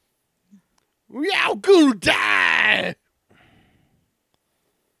 We all gonna die.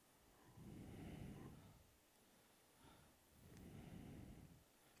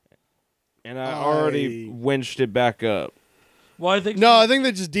 And I already winched it back up. Well, I think No, I think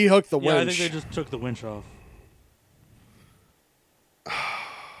they just dehooked the yeah, winch. I think they just took the winch off.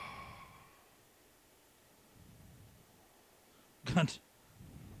 God.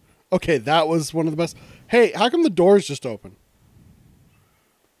 Okay, that was one of the best. Hey, how come the doors just open?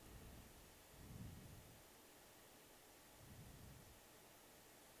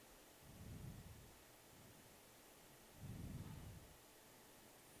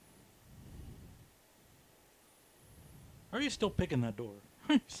 How are you still picking that door?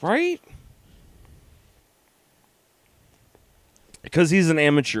 Right? Because he's an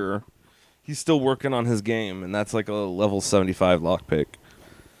amateur. He's still working on his game, and that's like a level 75 lockpick.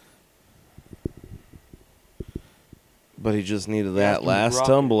 But he just needed that last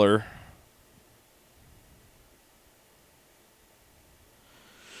tumbler.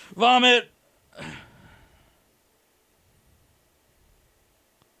 Vomit.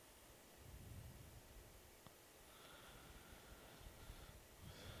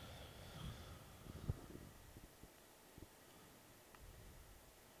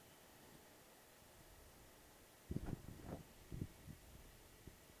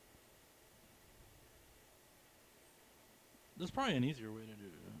 There's probably an easier way to do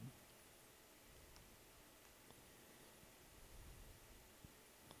it.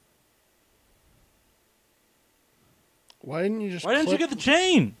 Why didn't you just Why didn't you get the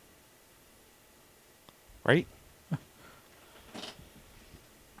chain? Right?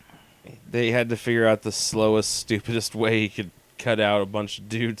 They had to figure out the slowest, stupidest way he could cut out a bunch of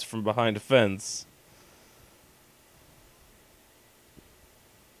dudes from behind a fence.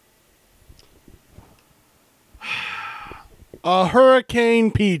 A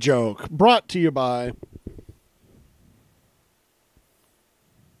Hurricane P joke brought to you by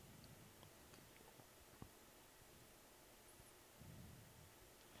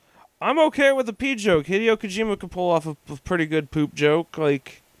I'm okay with a pee joke. Hideo Kojima could pull off a pretty good poop joke.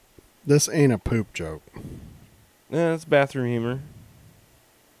 Like, This ain't a poop joke. it's bathroom humor.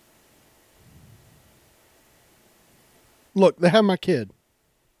 Look, they have my kid.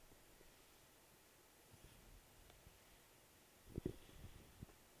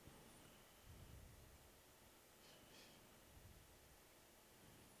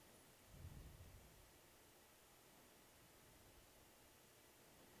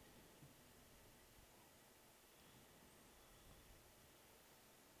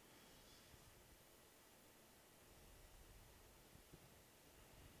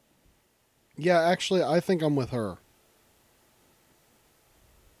 Yeah, actually, I think I'm with her.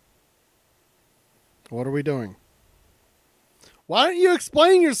 What are we doing? Why don't you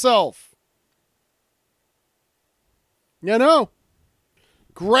explain yourself? You know.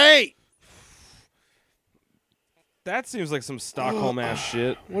 Great. That seems like some Stockholm ass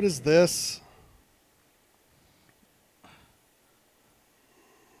shit. What is this?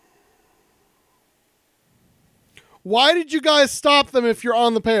 Why did you guys stop them if you're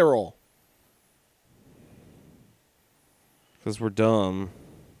on the payroll? Because we're dumb.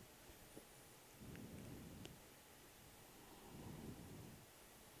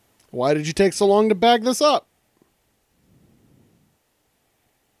 Why did you take so long to bag this up?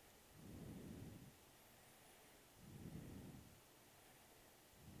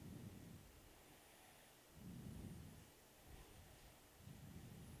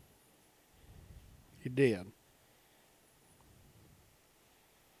 Dan.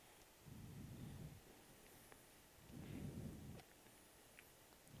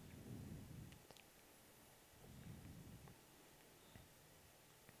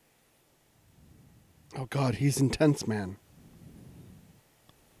 Oh God, he's intense, man.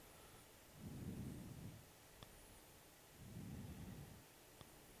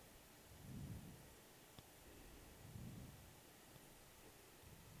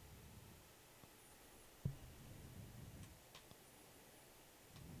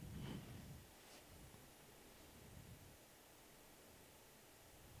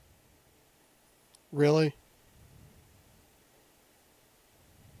 Really?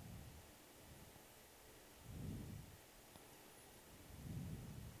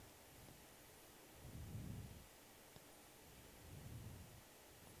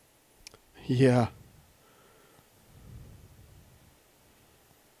 Yeah.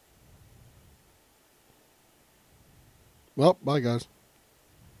 Well, bye, guys.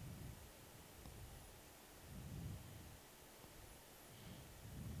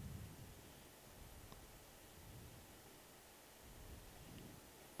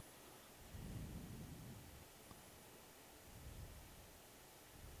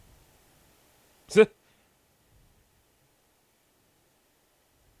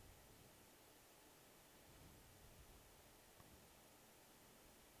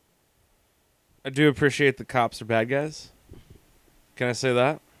 I do appreciate the cops are bad guys. Can I say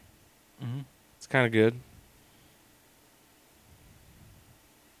that? Mhm. It's kind of good.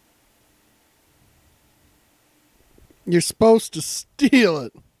 You're supposed to steal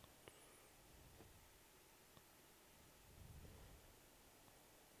it.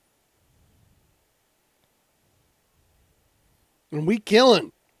 And we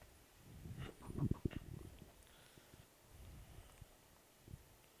killing.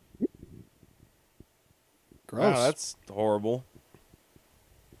 Gross. Wow, that's horrible.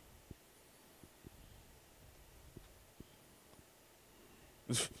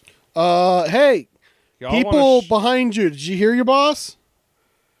 Hey, Y'all people wanna behind you. Did you hear your boss?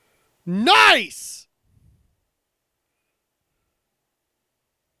 Nice.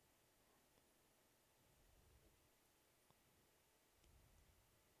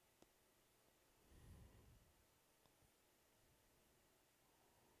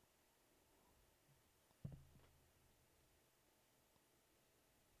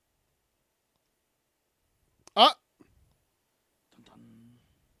 Ah,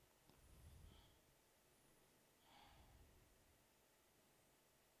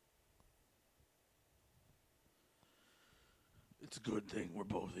 It's a good thing we're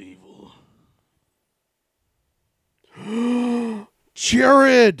both evil.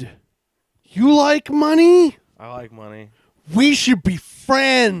 Jared, you like money? I like money. We should be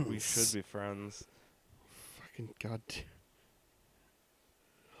friends. We should be friends. Fucking god.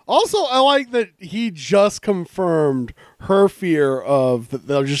 Also, I like that he just confirmed her fear of that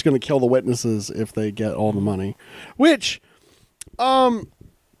they're just going to kill the witnesses if they get all the money. Which, I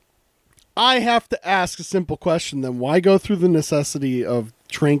have to ask a simple question then. Why go through the necessity of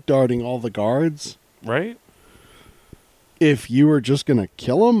trank darting all the guards Right? if you were just going to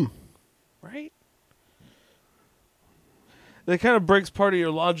kill them? Right? That kind of breaks part of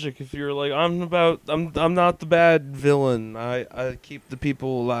your logic if you're like, I'm not the bad villain. I keep the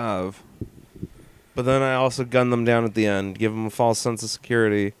people alive. But then I also gun them down at the end, give them a false sense of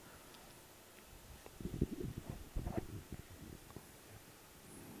security.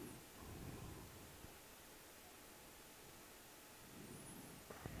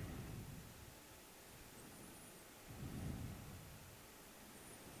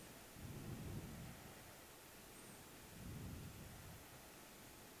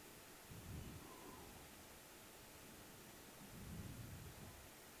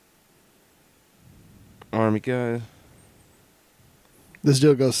 Army guy. This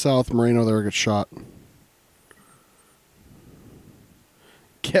deal goes south, Moreno there gets shot.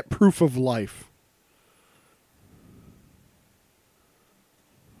 Get proof of life.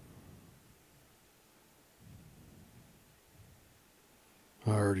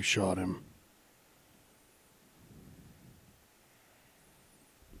 I already shot him.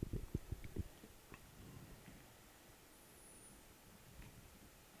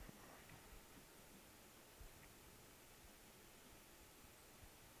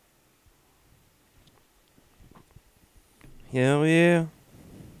 Hell yeah.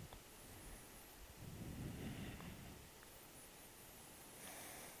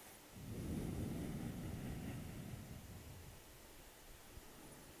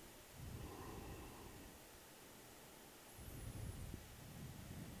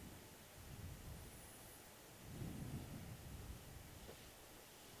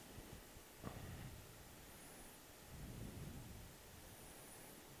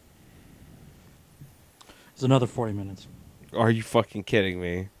 It's another 40 minutes. Are you fucking kidding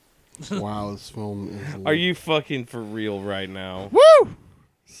me? Wow, this film is. Are you fucking for real right now? Woo!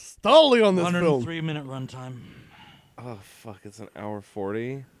 Stalling on this 103 film. minute runtime. Oh fuck! It's an hour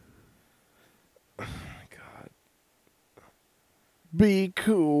 40. Oh my god. Be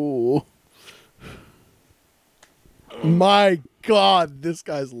cool. My God, this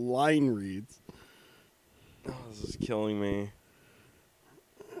guy's line reads. Oh, this is killing me.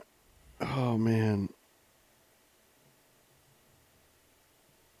 Oh man.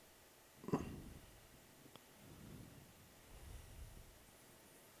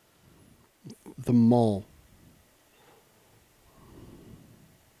 The mall.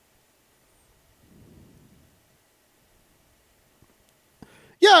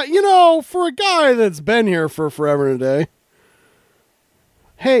 Yeah, you know, for a guy that's been here for forever and a day.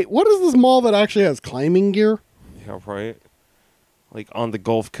 Hey, what is this mall that actually has climbing gear? Yeah, right. Like on the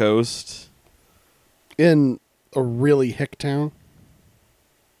Gulf Coast. In a really hick town?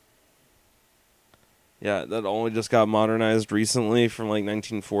 Yeah, that only just got modernized recently from like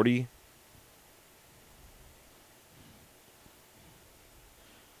 1940.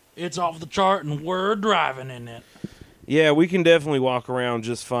 It's off the chart and we're driving in it. Yeah, we can definitely walk around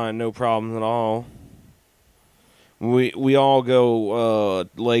just fine, no problem at all. We all go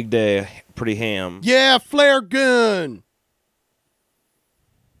leg day pretty ham. Yeah, flare gun.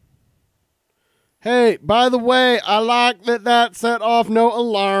 Hey, by the way, I like that set off no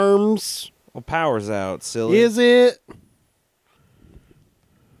alarms. Well, power's out, silly. Is it?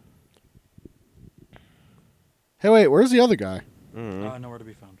 Hey, wait, where's the other guy? Nowhere to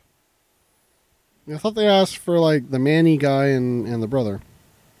be found. I thought they asked for, like, the Manny guy and the brother.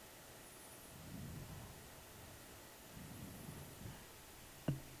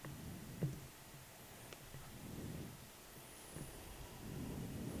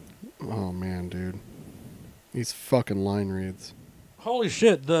 Oh, man, dude. These fucking line reads. Holy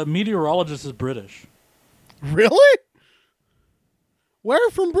shit, the meteorologist is British. Really? Where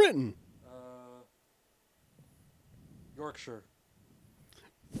from Britain? Yorkshire.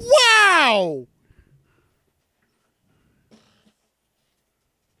 Wow!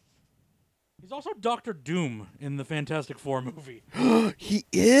 He's also Doctor Doom in the Fantastic Four movie. He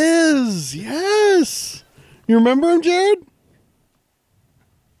is! Yes! You remember him, Jared?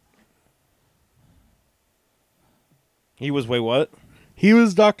 He was, wait, what? He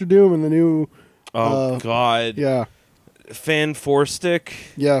was Doctor Doom in the new... Oh, God. Yeah. Fan Four Stick.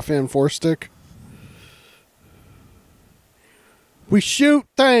 Yeah, Fan Four Stick. We shoot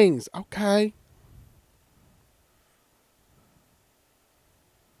things. Okay.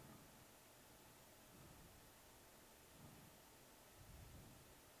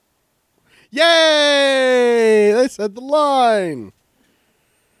 Yay! They said the line.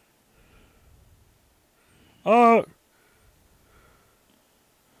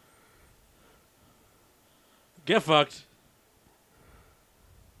 Get fucked.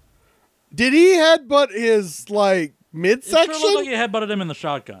 Did he headbutt his, like, It midsection? sure looked like you headbutted him in the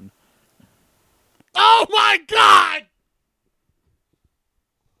shotgun. Oh my God!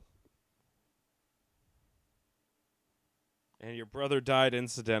 And your brother died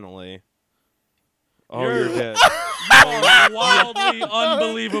incidentally. Oh, You're- you're dead. You're wildly,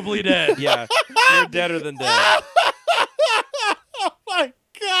 unbelievably dead. Yeah, you're deader than dead. Oh my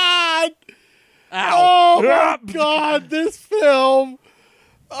God! Ow. Oh my God, this film.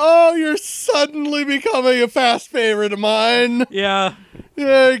 Oh, you're suddenly becoming a fast favorite of mine. Yeah.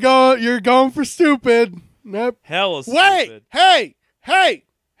 Yeah, you're going for stupid. Nope. Hell is Wait, stupid. hey,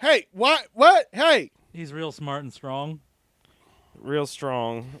 what, hey. He's real smart and strong. Real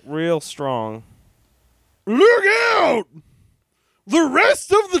strong. Real strong. Look out! The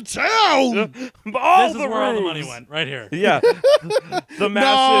rest of the town! All This is the where all the money roofs. went. Right here. Yeah. The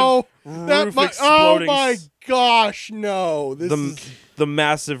massive No, roof oh exploding. my gosh, no. This is... The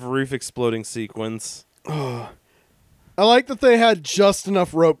massive roof exploding sequence. I like that they had just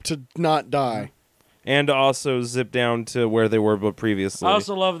enough rope to not die. And also zip down to where they were but previously. I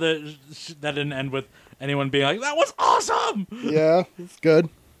also love that that didn't end with anyone being like, "That was awesome." Yeah, it's good.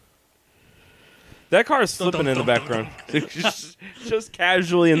 That car is flipping in the background. just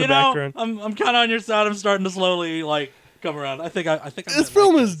casually in the background. I'm kind of on your side. I'm starting to slowly like come around. I think I This might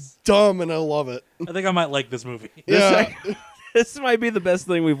film like is dumb and I love it. this. I think I might like this movie. Yeah. This might be the best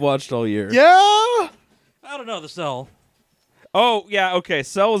thing we've watched all year. Yeah. I don't know. The Cell. Oh, yeah, okay.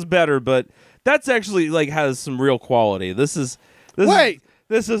 Cell is better, but that's actually like has some real quality. This is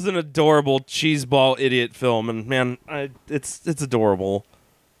this is an adorable cheeseball idiot film, and man, it's adorable.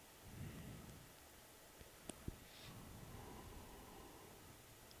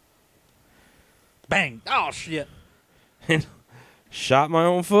 bang. Oh, shit. Shot my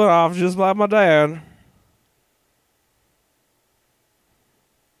own foot off just like my dad.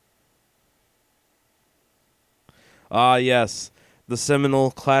 Ah, yes. The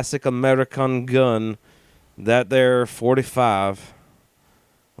seminal classic American gun. That there 45.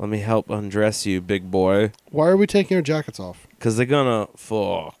 Let me help undress you, big boy. Why are we taking our jackets off? Because they're gonna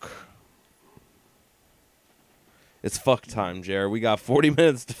fuck. It's fuck time, Jer. We got 40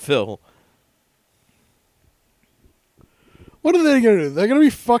 minutes to fill. What are they going to do? They're going to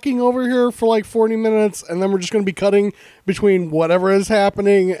be fucking over here for like 40 minutes, and then we're just going to be cutting between whatever is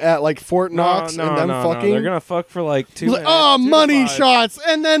happening at like Fort Knox and then fucking. No. They're gonna fuck for like 2 minutes. Oh, 2 to money 5. shots,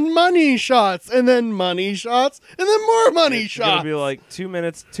 and then money shots, and then money shots, and then more money It's shots. gonna be like 2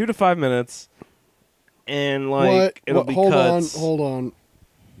 minutes, 2 to 5 minutes, and like What? it'll be Hold cuts. on.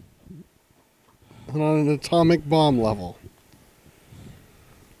 On an atomic bomb level.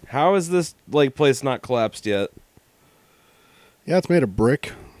 How is this like place not collapsed yet? Yeah, it's made of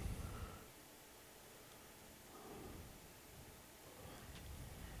brick.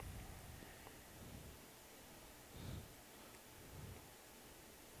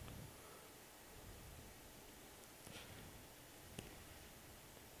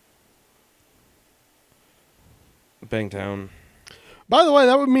 Bangtown. By the way,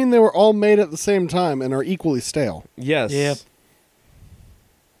 that would mean they were all made at the same time and are equally stale. Yes. Yep.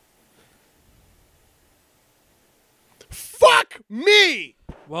 Fuck me!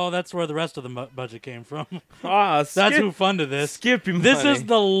 Well, that's where the rest of the budget came from. Ah, That's who funded this. Skippy money. This is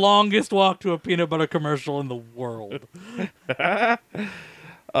the longest walk to a peanut butter commercial in the world.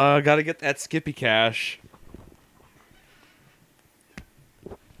 Gotta get that Skippy cash.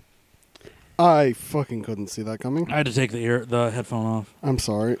 I fucking couldn't see that coming. I had to take the headphone off. I'm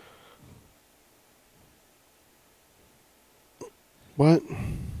sorry. What?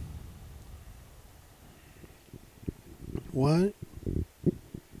 What?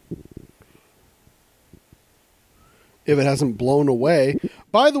 If it hasn't blown away.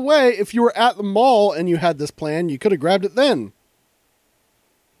 By the way, if you were at the mall and you had this plan, you could have grabbed it then.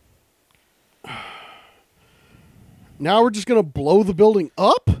 Now we're just going to blow the building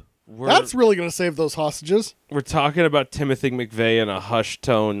up? That's really going to save those hostages. We're talking about Timothy McVeigh in a hushed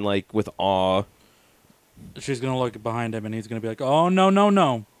tone, like with awe. She's going to look behind him, and he's going to be like, oh, no, no,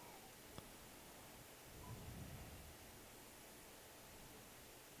 no.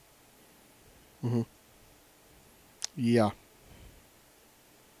 Mm-hmm. Yeah.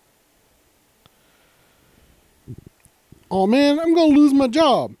 Oh, man, I'm going to lose my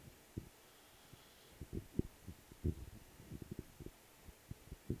job.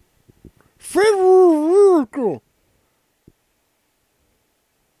 Frederico.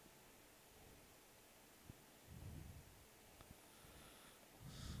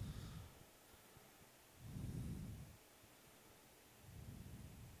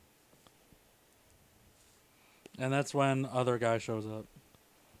 And that's when other guy shows up.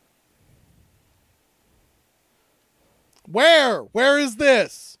 Where? Where is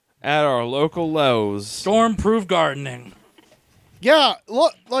this? At our local Lowe's. Storm-proof gardening. Yeah,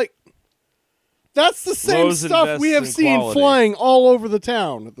 look, like, that's the same Lowe's stuff we have invests in seen quality. flying all over the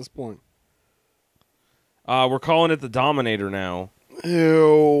town at this point. We're calling it the Dominator now.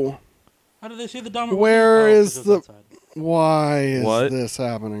 Ew. How do they see the dominant? Where is because the- outside. Why is What? this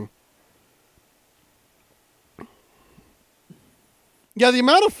happening? Yeah, the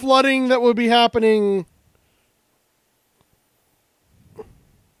amount of flooding that would be happening.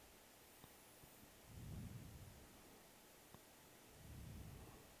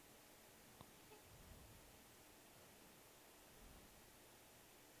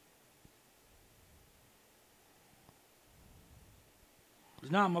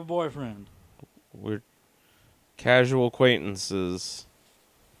 He's not my boyfriend. We're casual acquaintances.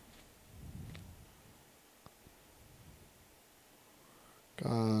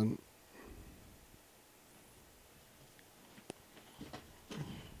 God.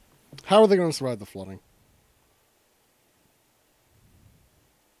 How are they going to survive the flooding?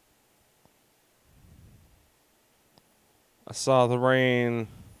 I saw the rain.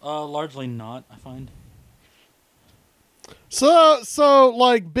 Largely not, I find. So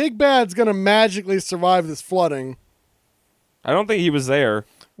like, Big Bad's going to magically survive this flooding. I don't think he was there.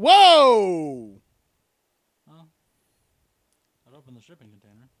 Whoa! I'd open the shipping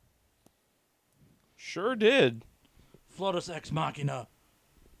container. Sure did. Flotus ex machina.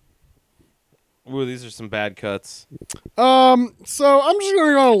 Ooh, these are some bad cuts. So I'm just going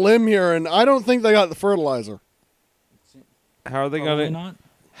to go on a limb here, and I don't think they got the fertilizer. How are they Probably gonna? not.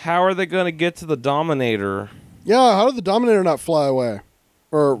 How are they gonna get to the Dominator? Yeah, how did the Dominator not fly away?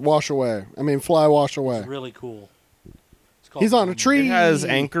 Or wash away. I mean, fly, wash away. It's really cool. It's called He's on a Dominator. tree. It has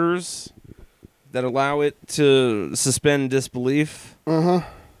anchors that allow it to suspend disbelief. Uh-huh.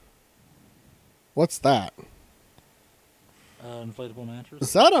 What's that? Inflatable mattress.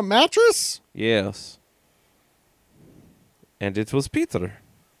 Is that a mattress? Yes. And it was Peter.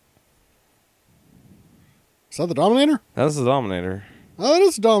 Is that the Dominator? That's the Dominator. Oh, it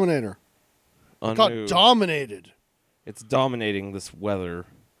is the Dominator. It got Unmoved. dominated. It's dominating this weather.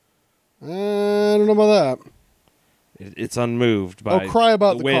 I don't know about that. It's unmoved by cry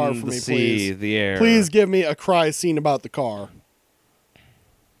about the the car wind, for the me, sea, please. the air. Please give me a cry scene about the car.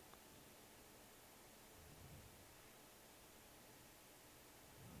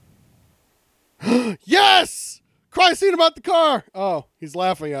 Yes! Cry scene about the car. Oh, he's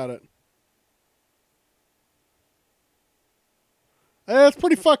laughing at it. That's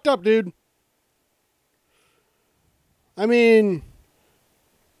pretty fucked up, dude. I mean,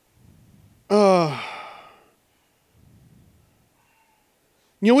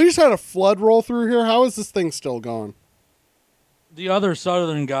 we just had a flood roll through here. How is this thing still going? The other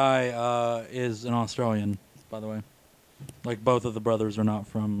southern guy is an Australian, by the way. Like, both of the brothers are not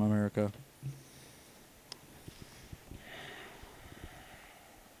from America.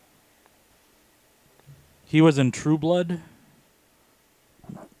 He was in True Blood.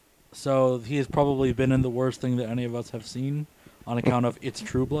 So he has probably been in the worst thing that any of us have seen on account of It's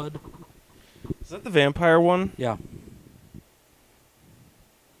True Blood. Is that the vampire one? Yeah.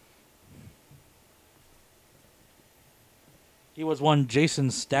 He was one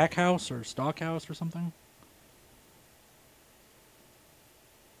Jason Stackhouse or Stockhouse or something.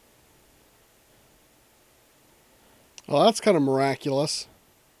 Well, that's kind of miraculous.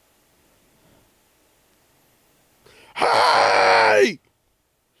 Hey!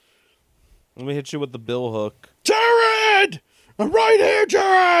 Let me hit you with the bill hook. Jared! I'm right here,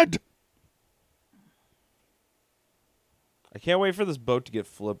 Jared! I can't wait for this boat to get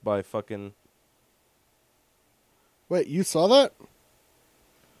flipped by fucking... Wait, you saw that?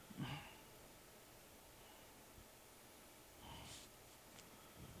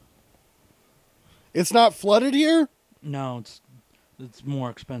 It's not flooded here? No, it's more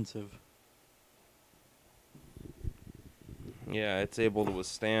expensive. Yeah, it's able to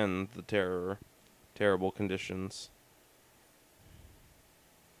withstand the terrible conditions.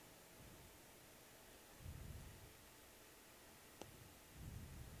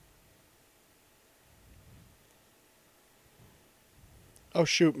 Oh,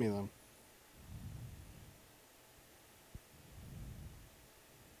 shoot me then.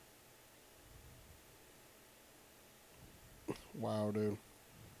 Wow, dude.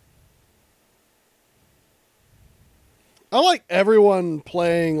 I like everyone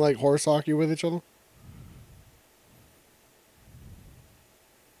playing like horse hockey with each other.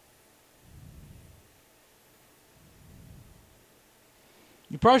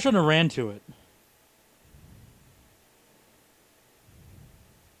 You probably shouldn't have ran to it.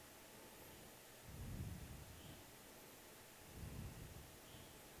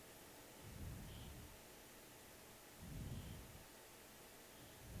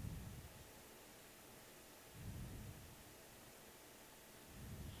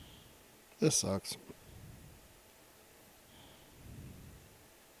 This sucks.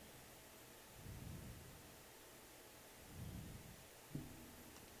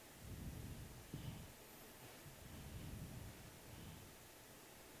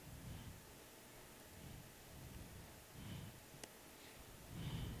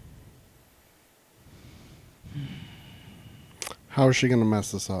 How is she going to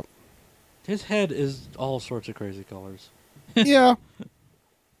mess this up? His head is all sorts of crazy colors. Yeah.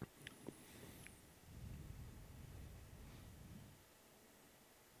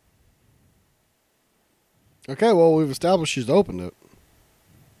 Okay, well, we've established she's opened it.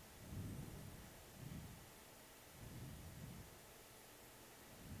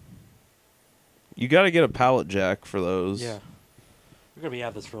 You got to get a pallet jack for those. Yeah. We're going to be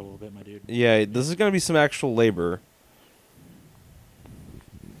at this for a little bit, my dude. Yeah, this is going to be some actual labor.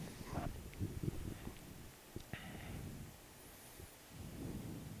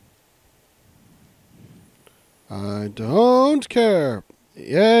 I don't care.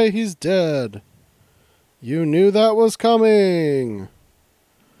 Yay, he's dead. You knew that was coming.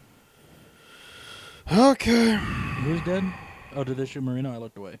 Okay. Who's dead? Oh, did they shoot Marino? I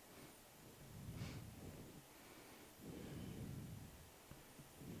looked away.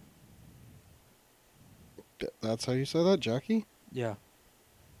 That's how you say that, Jackie? Yeah.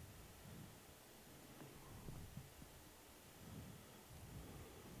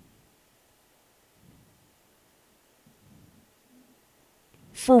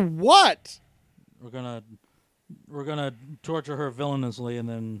 For what? We're gonna torture her villainously and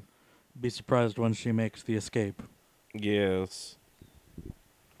then be surprised when she makes the escape. Yes.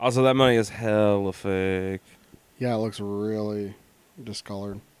 Also, that money is hella fake. Yeah, it looks really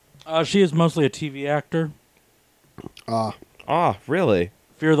discolored. She is mostly a TV actor. Ah, really?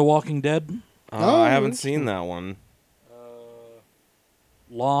 Fear the Walking Dead. I haven't seen that one.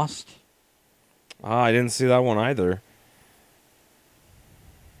 Lost. I didn't see that one either.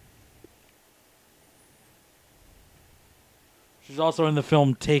 She's also in the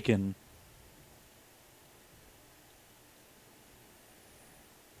film Taken.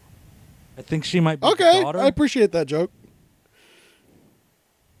 I think she might be the Okay, daughter. I appreciate that joke.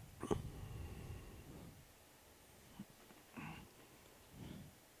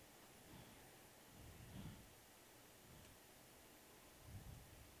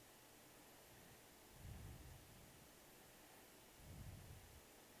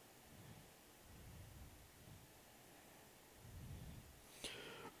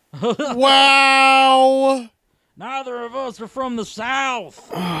 Wow. Neither of us are from the South.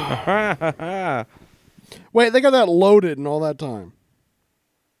 Wait, they got that loaded and all that time.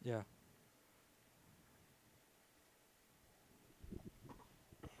 Yeah.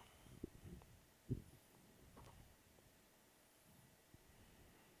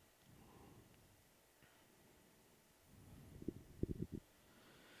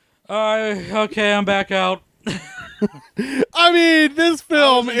 Okay, I'm back out. I mean, this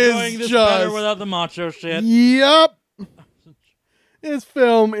film I was enjoying is this just better without the macho shit. Yep. This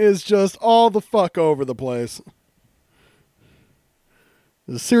film is just all the fuck over the place.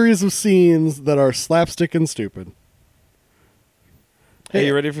 A series of scenes that are slapstick and stupid. Hey,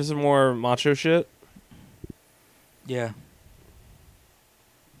 you ready for some more macho shit? Yeah.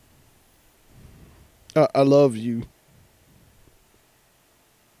 I love you.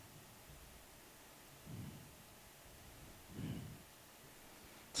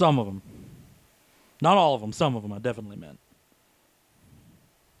 Some of them. Not all of them. Some of them I definitely meant.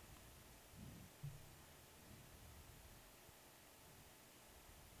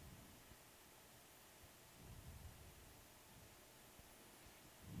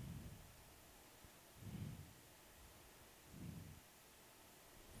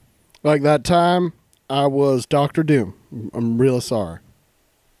 Like that time, I was Doctor Doom. I'm really sorry.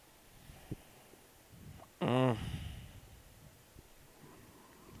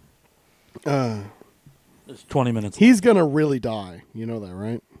 There's 20 minutes He's left. gonna really die. You know that,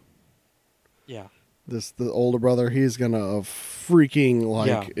 right? Yeah. The older brother, he's gonna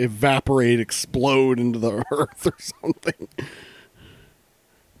freaking evaporate, explode into the earth or something.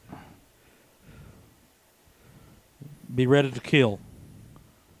 Be ready to kill.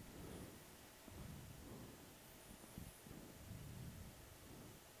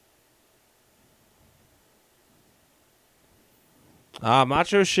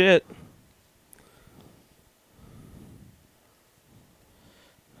 Macho shit.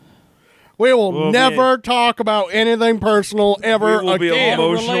 We will We'll never talk about anything personal ever We will be again.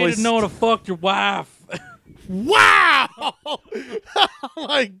 emotionally Related, no one to fuck your wife. Wow! Oh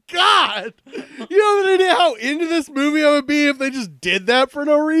my god! You have an idea how into this movie I would be if they just did that for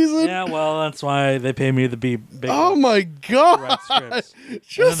no reason? Yeah, well, that's why they pay me to be big. Oh my god! Write scripts.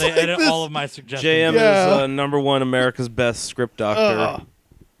 Just and then they like edit this. all of my suggestions. JM Yeah. is number one America's best script doctor.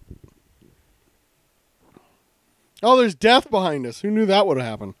 Oh, there's death behind us. Who knew that would have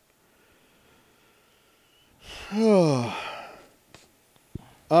happened?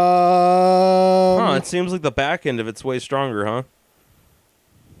 It seems like the back end of it's way stronger, huh?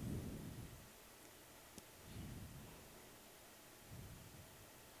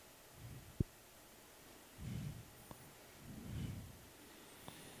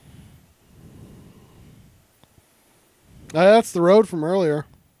 That's the road from earlier.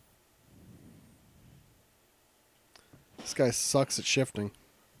 This guy sucks at shifting.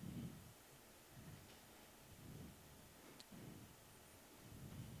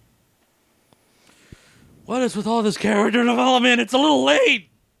 What is with all this character development? It's a little late.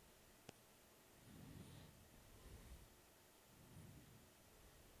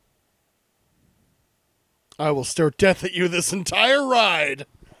 I will stare death at you this entire ride.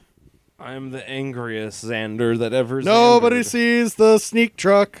 I'm the angriest Xander that ever. Nobody Xandered. sees the sneak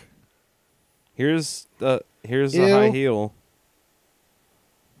truck. Here's the Ew. high heel.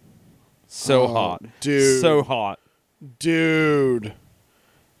 So hot, dude. So hot. Dude.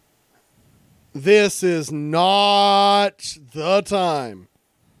 This is not the time.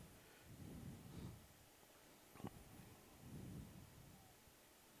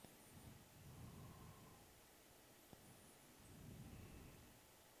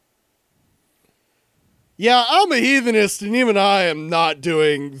 Yeah, I'm a heathenist, and even I am not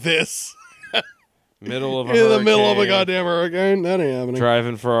doing this Middle of a in the hurricane, middle of a goddamn hurricane. That ain't happening.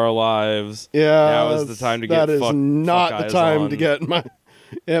 driving for our lives. Yeah, Now is the time to get that is not the fuck time eyes to on.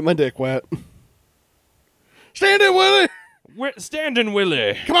 get my dick wet. Stand it, Willie! Standing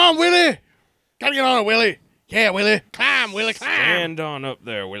Willie. Come on, Willie! Gotta get on it, Willie! Yeah, Willie! Climb, Willie, climb! Stand on up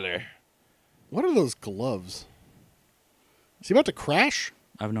there, Willie. What are those gloves? Is he about to crash?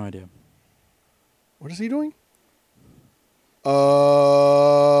 I have no idea. What is he doing? Ow!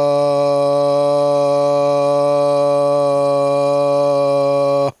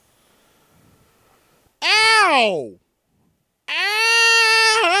 Ow!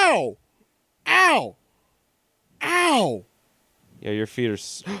 Ow! Ow! Yeah, your feet are...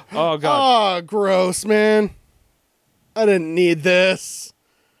 Oh, God. Oh, gross, man. I didn't need this.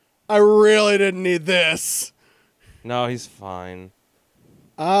 I really didn't need this. No, he's fine.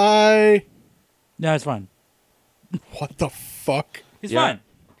 Yeah, it's fine. What the fuck? He's Yeah. fine.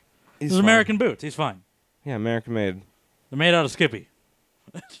 He's These fine. American boots. He's fine. Yeah, American made. They're made out of Skippy.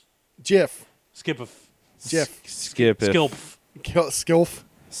 Jif. Skip Jif. Skip it. Skilp. Skilf.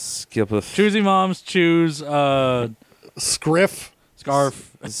 Skip it. Choosy moms choose Scriff.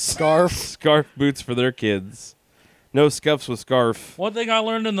 scarf. Scarf. Scarf boots for their kids. No scuffs with scarf. One thing I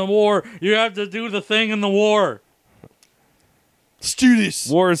learned in the war: you have to do the thing in the war. Let's do this.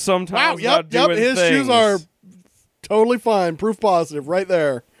 War is sometimes not doing His things. shoes are totally fine. Proof positive right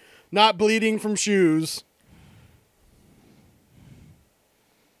there. Not bleeding from shoes.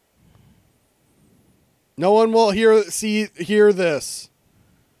 No one will hear this.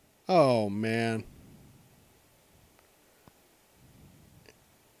 Oh, man.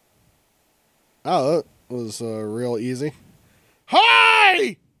 Oh, that was real easy.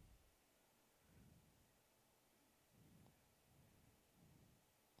 Hi!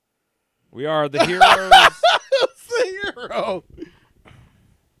 We are the heroes. That's the hero.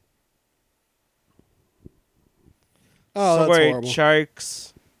 Oh, that's Sorry, horrible.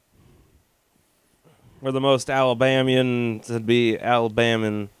 Chikes. We're the most Alabamian to be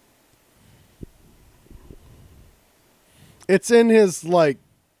Alabaman. It's in his, like,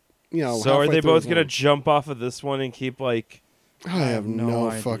 you know. So are halfway they through both his going to line. jump off of this one and keep, like... I have no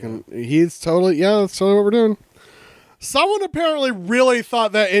idea. fucking. He's totally. Yeah, that's totally what we're doing. Someone apparently really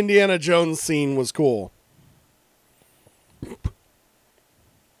thought that Indiana Jones scene was cool.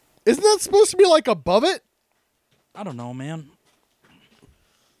 Isn't that supposed to be like above it? I don't know, man.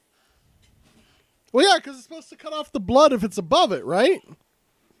 Well, yeah, because it's supposed to cut off the blood if it's above it, right?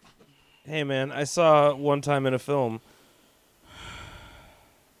 Hey, man, I saw one time in a film.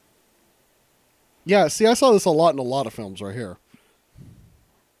 Yeah, see, I saw this a lot in a lot of films right here.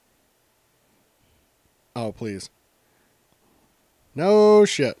 Oh, please. No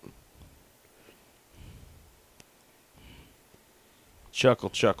shit. Chuckle,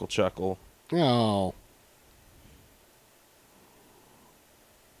 chuckle, chuckle. Oh.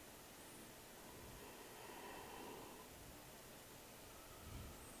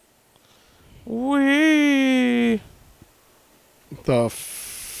 Wee. The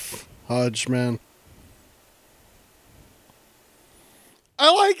fudge, man.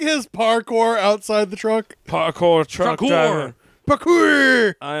 I like his parkour outside the truck. Parkour truck Parkour. driver.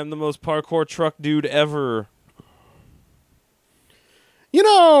 Parkour! I am the most parkour truck dude ever. You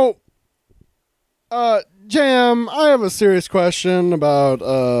know, Jam, I have a serious question about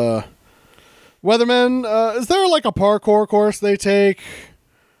Weathermen. Is there like a parkour course they take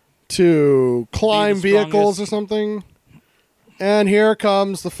to climb vehicles or something? And here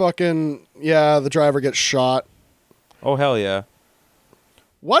comes the fucking, the driver gets shot. Oh, hell yeah.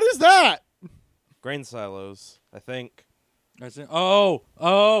 What is that? Grain silos, I think. That's it.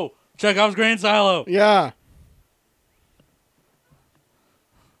 Oh, Chekhov's grain silo. Yeah.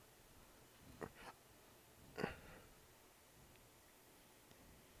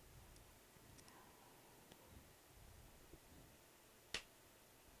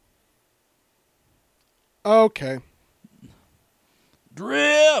 Okay.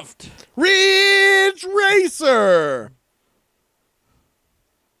 Drift. Ridge Racer.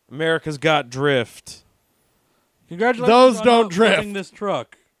 America's got drift. Congratulations Those on don't not flipping drift. this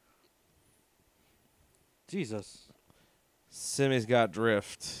truck. Jesus. Simmy's got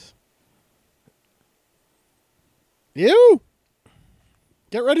drift. You?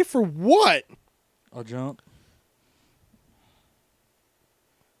 Get ready for what? I'll jump.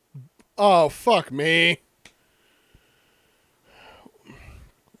 Oh, fuck me.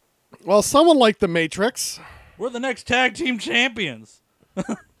 Well, someone like The Matrix. We're the next tag team champions.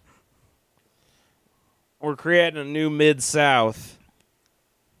 We're creating a new Mid-South.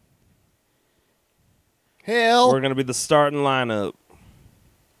 Hell. We're gonna be the starting lineup.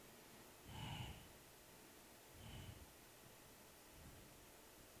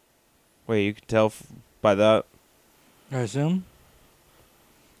 Wait, you can tell by that. I assume.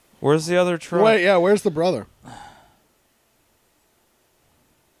 Where's the other truck? Wait, yeah, where's the brother?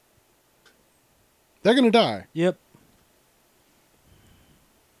 They're going to die. Yep.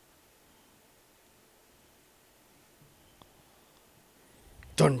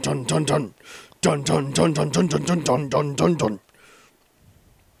 Dun dun dun dun. Dun dun dun dun dun dun dun dun dun dun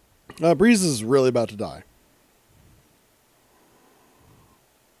dun. Breeze is really about to die.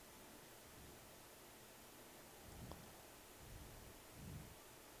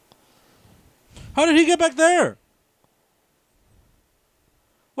 How did he get back there?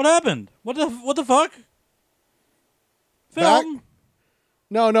 What happened? What the fuck? Film. Back?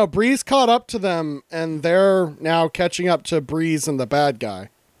 No, Breeze caught up to them, and they're now catching up to Breeze and the bad guy.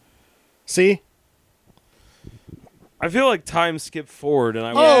 See? I feel like time skipped forward, and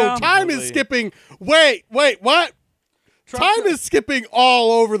I Oh, time is skipping. Wait, what? Time is skipping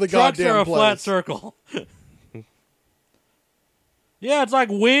all over the Trucks goddamn are a place. flat circle. Yeah, it's like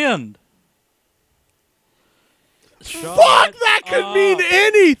wind. Fuck, that could mean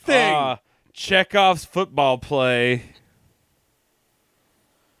anything. Chekhov's football play.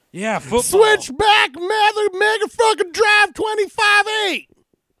 Yeah, football. Switch back, mega fucking drive 25-8.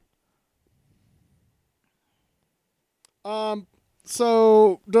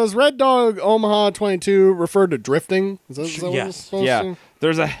 So does Red Dog Omaha 22 refer to drifting? Is that what Yes. it's supposed Yeah, to?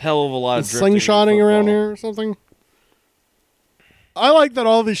 there's a hell of a lot of drifting in Slingshotting around football. here or something? I like that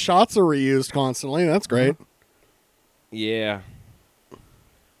all these shots are reused constantly. That's great. Yeah.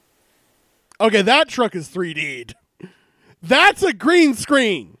 Okay, that truck is 3D'd. That's a green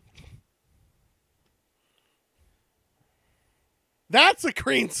screen. That's a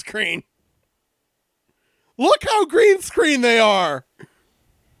green screen. Look how green screen they are.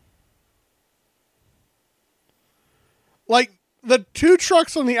 Like, the two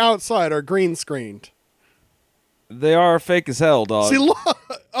trucks on the outside are green screened. They are fake as hell, dog. See, look.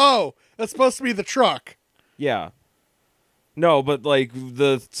 Oh, that's supposed to be the truck. Yeah. No, but like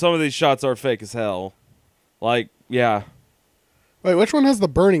some of these shots are fake as hell. Like, yeah. Wait, which one has the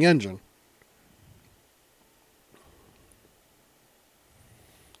burning engine?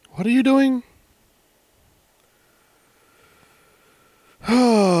 What are you doing?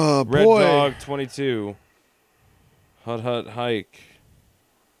 Oh, Red boy. Dog 22. Hut Hut Hike.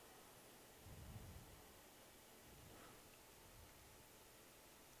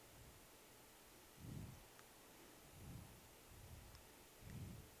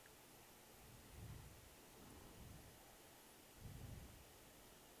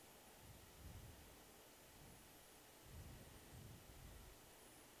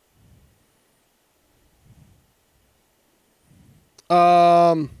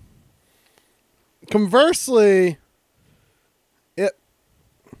 Conversely,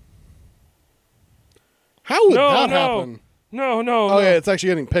 how would that happen? No. Oh, yeah, it's actually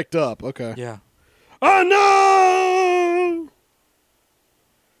getting picked up. Okay. Yeah. Oh,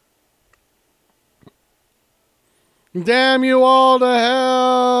 no! Damn you all to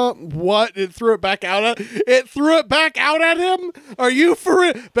hell. What? It threw it back out at him? Are you for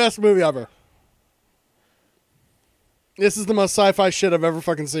it? Best movie ever. This is the most sci-fi shit I've ever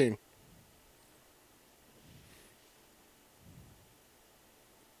fucking seen.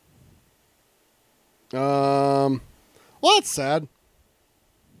 Well, that's sad.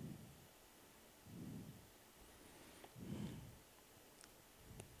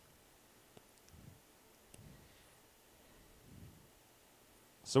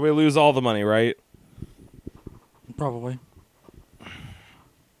 So we lose all the money, right? Probably.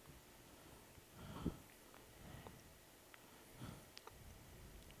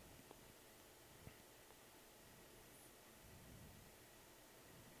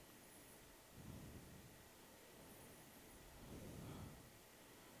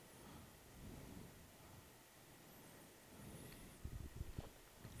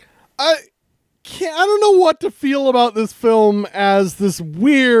 I don't know what to feel about this film as this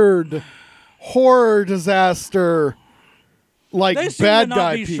weird horror disaster, like They seem bad to not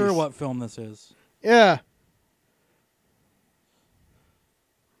guy be piece. sure what film this is. Yeah.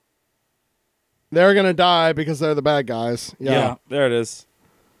 They're gonna die because they're the bad guys. Yeah. There it is.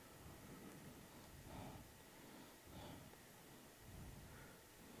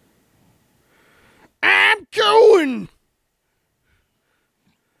 I'm going.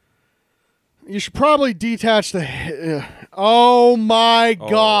 You should probably detach the. Oh my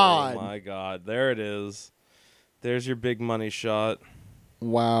god! Oh my god. There it is. There's your big money shot.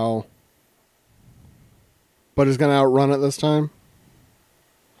 Wow. but is going to outrun it this time.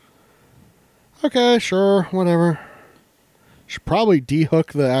 Okay, sure, whatever. Should probably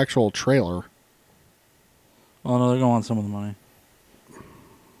de-hook the actual trailer. Oh no, they're going to want some of the money.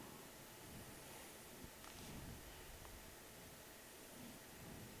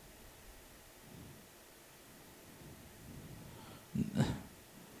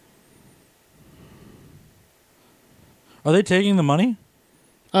 Are they taking the money?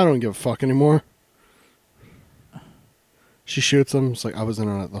 I don't give a fuck anymore. She shoots him. It's like, I was in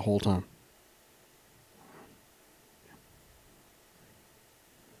on it the whole time.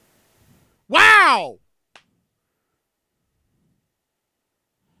 Wow!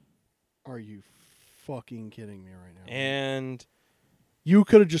 Are you fucking kidding me right now? And You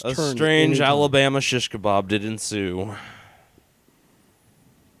could have just a turned strange anytime. Alabama shish kebab did ensue.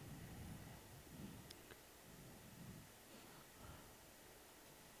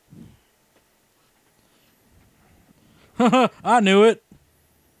 I knew it.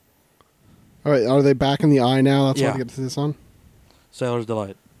 All right, are they back in the eye now? That's why Yeah. they get to this on? Sailor's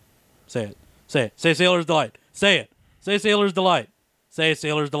Delight. Say it. Say it. Say Sailor's Delight. Say it. Say Sailor's Delight. Say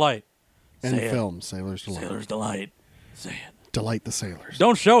Sailor's Delight. And Say it. film, Sailor's Delight. Sailor's Delight. Say it. Delight the sailors.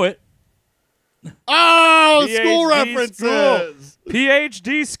 Don't show it. Oh, PhD school references!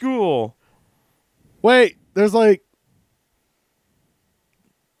 PhD school. Wait, there's like...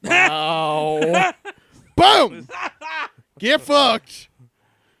 Wow. Boom! Get fucked.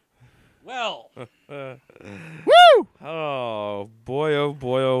 Well. Woo! Oh boy! Oh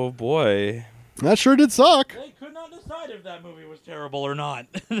boy! Oh boy! That sure did suck. They could not decide if that movie was terrible or not.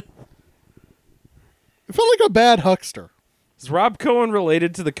 It felt like a bad huckster. Is Rob Cohen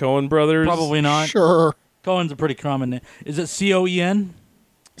related to the Cohen brothers? Probably not. Sure. Cohen's a pretty common name. Is it Coen?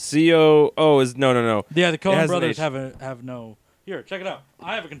 CO. Oh, is no. Yeah, the It Cohen has an brothers H. have no. Here, check it out.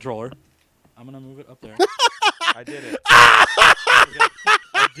 I have a controller. I'm gonna move it up there. I did it.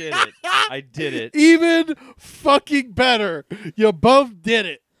 I did it. I did it. Even fucking better. You both did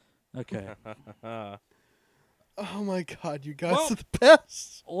it. Okay. Oh my god, you guys Well- are the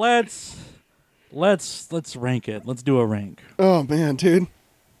best. Let's rank it. Let's do a rank. Oh man, dude.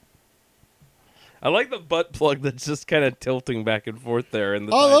 I like the butt plug that's just kind of tilting back and forth there. In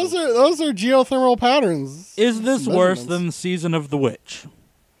the Oh, title. those are geothermal patterns. Is this worse Measurements. than Season of the Witch?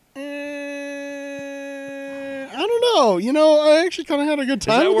 I don't know. You know, I actually kind of had a good Is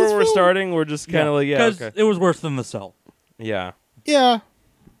time. that with where this we're film. starting? We're just kind of like, yeah, Because okay. it was worse than The Cell. Yeah. Yeah.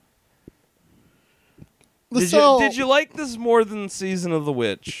 Did you like this more than Season of the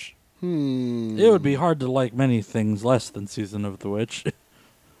Witch? It would be hard to like many things less than Season of the Witch.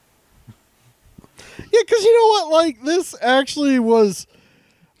 Yeah, because you know what? Like, this actually was,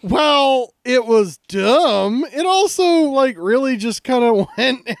 well, it was dumb. It also, like, really just kind of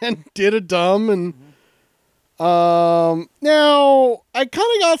went and did a dumb. And now, I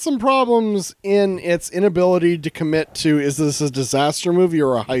kind of got some problems in its inability to commit to, is this a disaster movie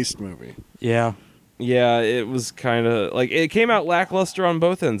or a heist movie? Yeah. Yeah, it was kind of like it came out lackluster on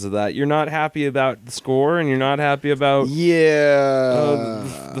both ends of that. You're not happy about the score, and you're not happy about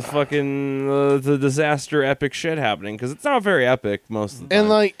the fucking the disaster epic shit happening because it's not very epic most of the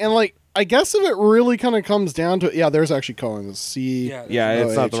time. And like, I guess if it really kind of comes down to, yeah, there's actually Cohen. The C. Yeah,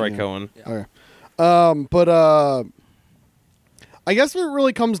 it's not the right yeah. Cohen. Okay. But I guess if it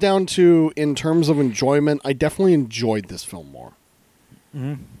really comes down to in terms of enjoyment, I definitely enjoyed this film more.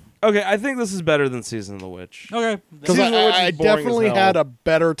 Mm-hmm. Okay, I think this is better than Season of the Witch. Okay. Because Season of the Witch is I boring as definitely hell. had a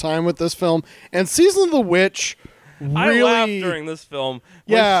better time with this film. And Season of the Witch really... I laughed during this film.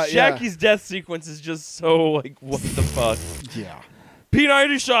 Yeah, Like, Jackie's death sequence is just so like, what the fuck? Yeah.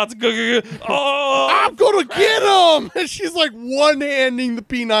 P90 shots. Oh, I'm going to get him! And she's like one-handing the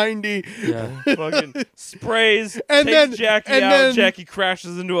P90. Yeah. fucking sprays. And takes then- Jackie and out. then- Jackie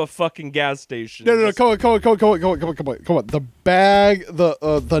crashes into a fucking gas station. No. Come on. The bag,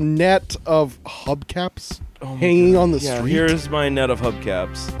 the net of hubcaps hanging on the Yeah, street. here's my net of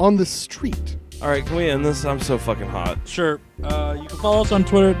hubcaps. On the street. All right, can we end this? I'm so fucking hot. Sure. You can follow us on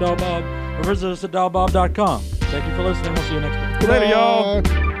Twitter at DalBob or visit us at dalbob.com. Thank you for listening. We'll see you next week. Later,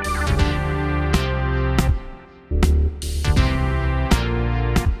 y'all.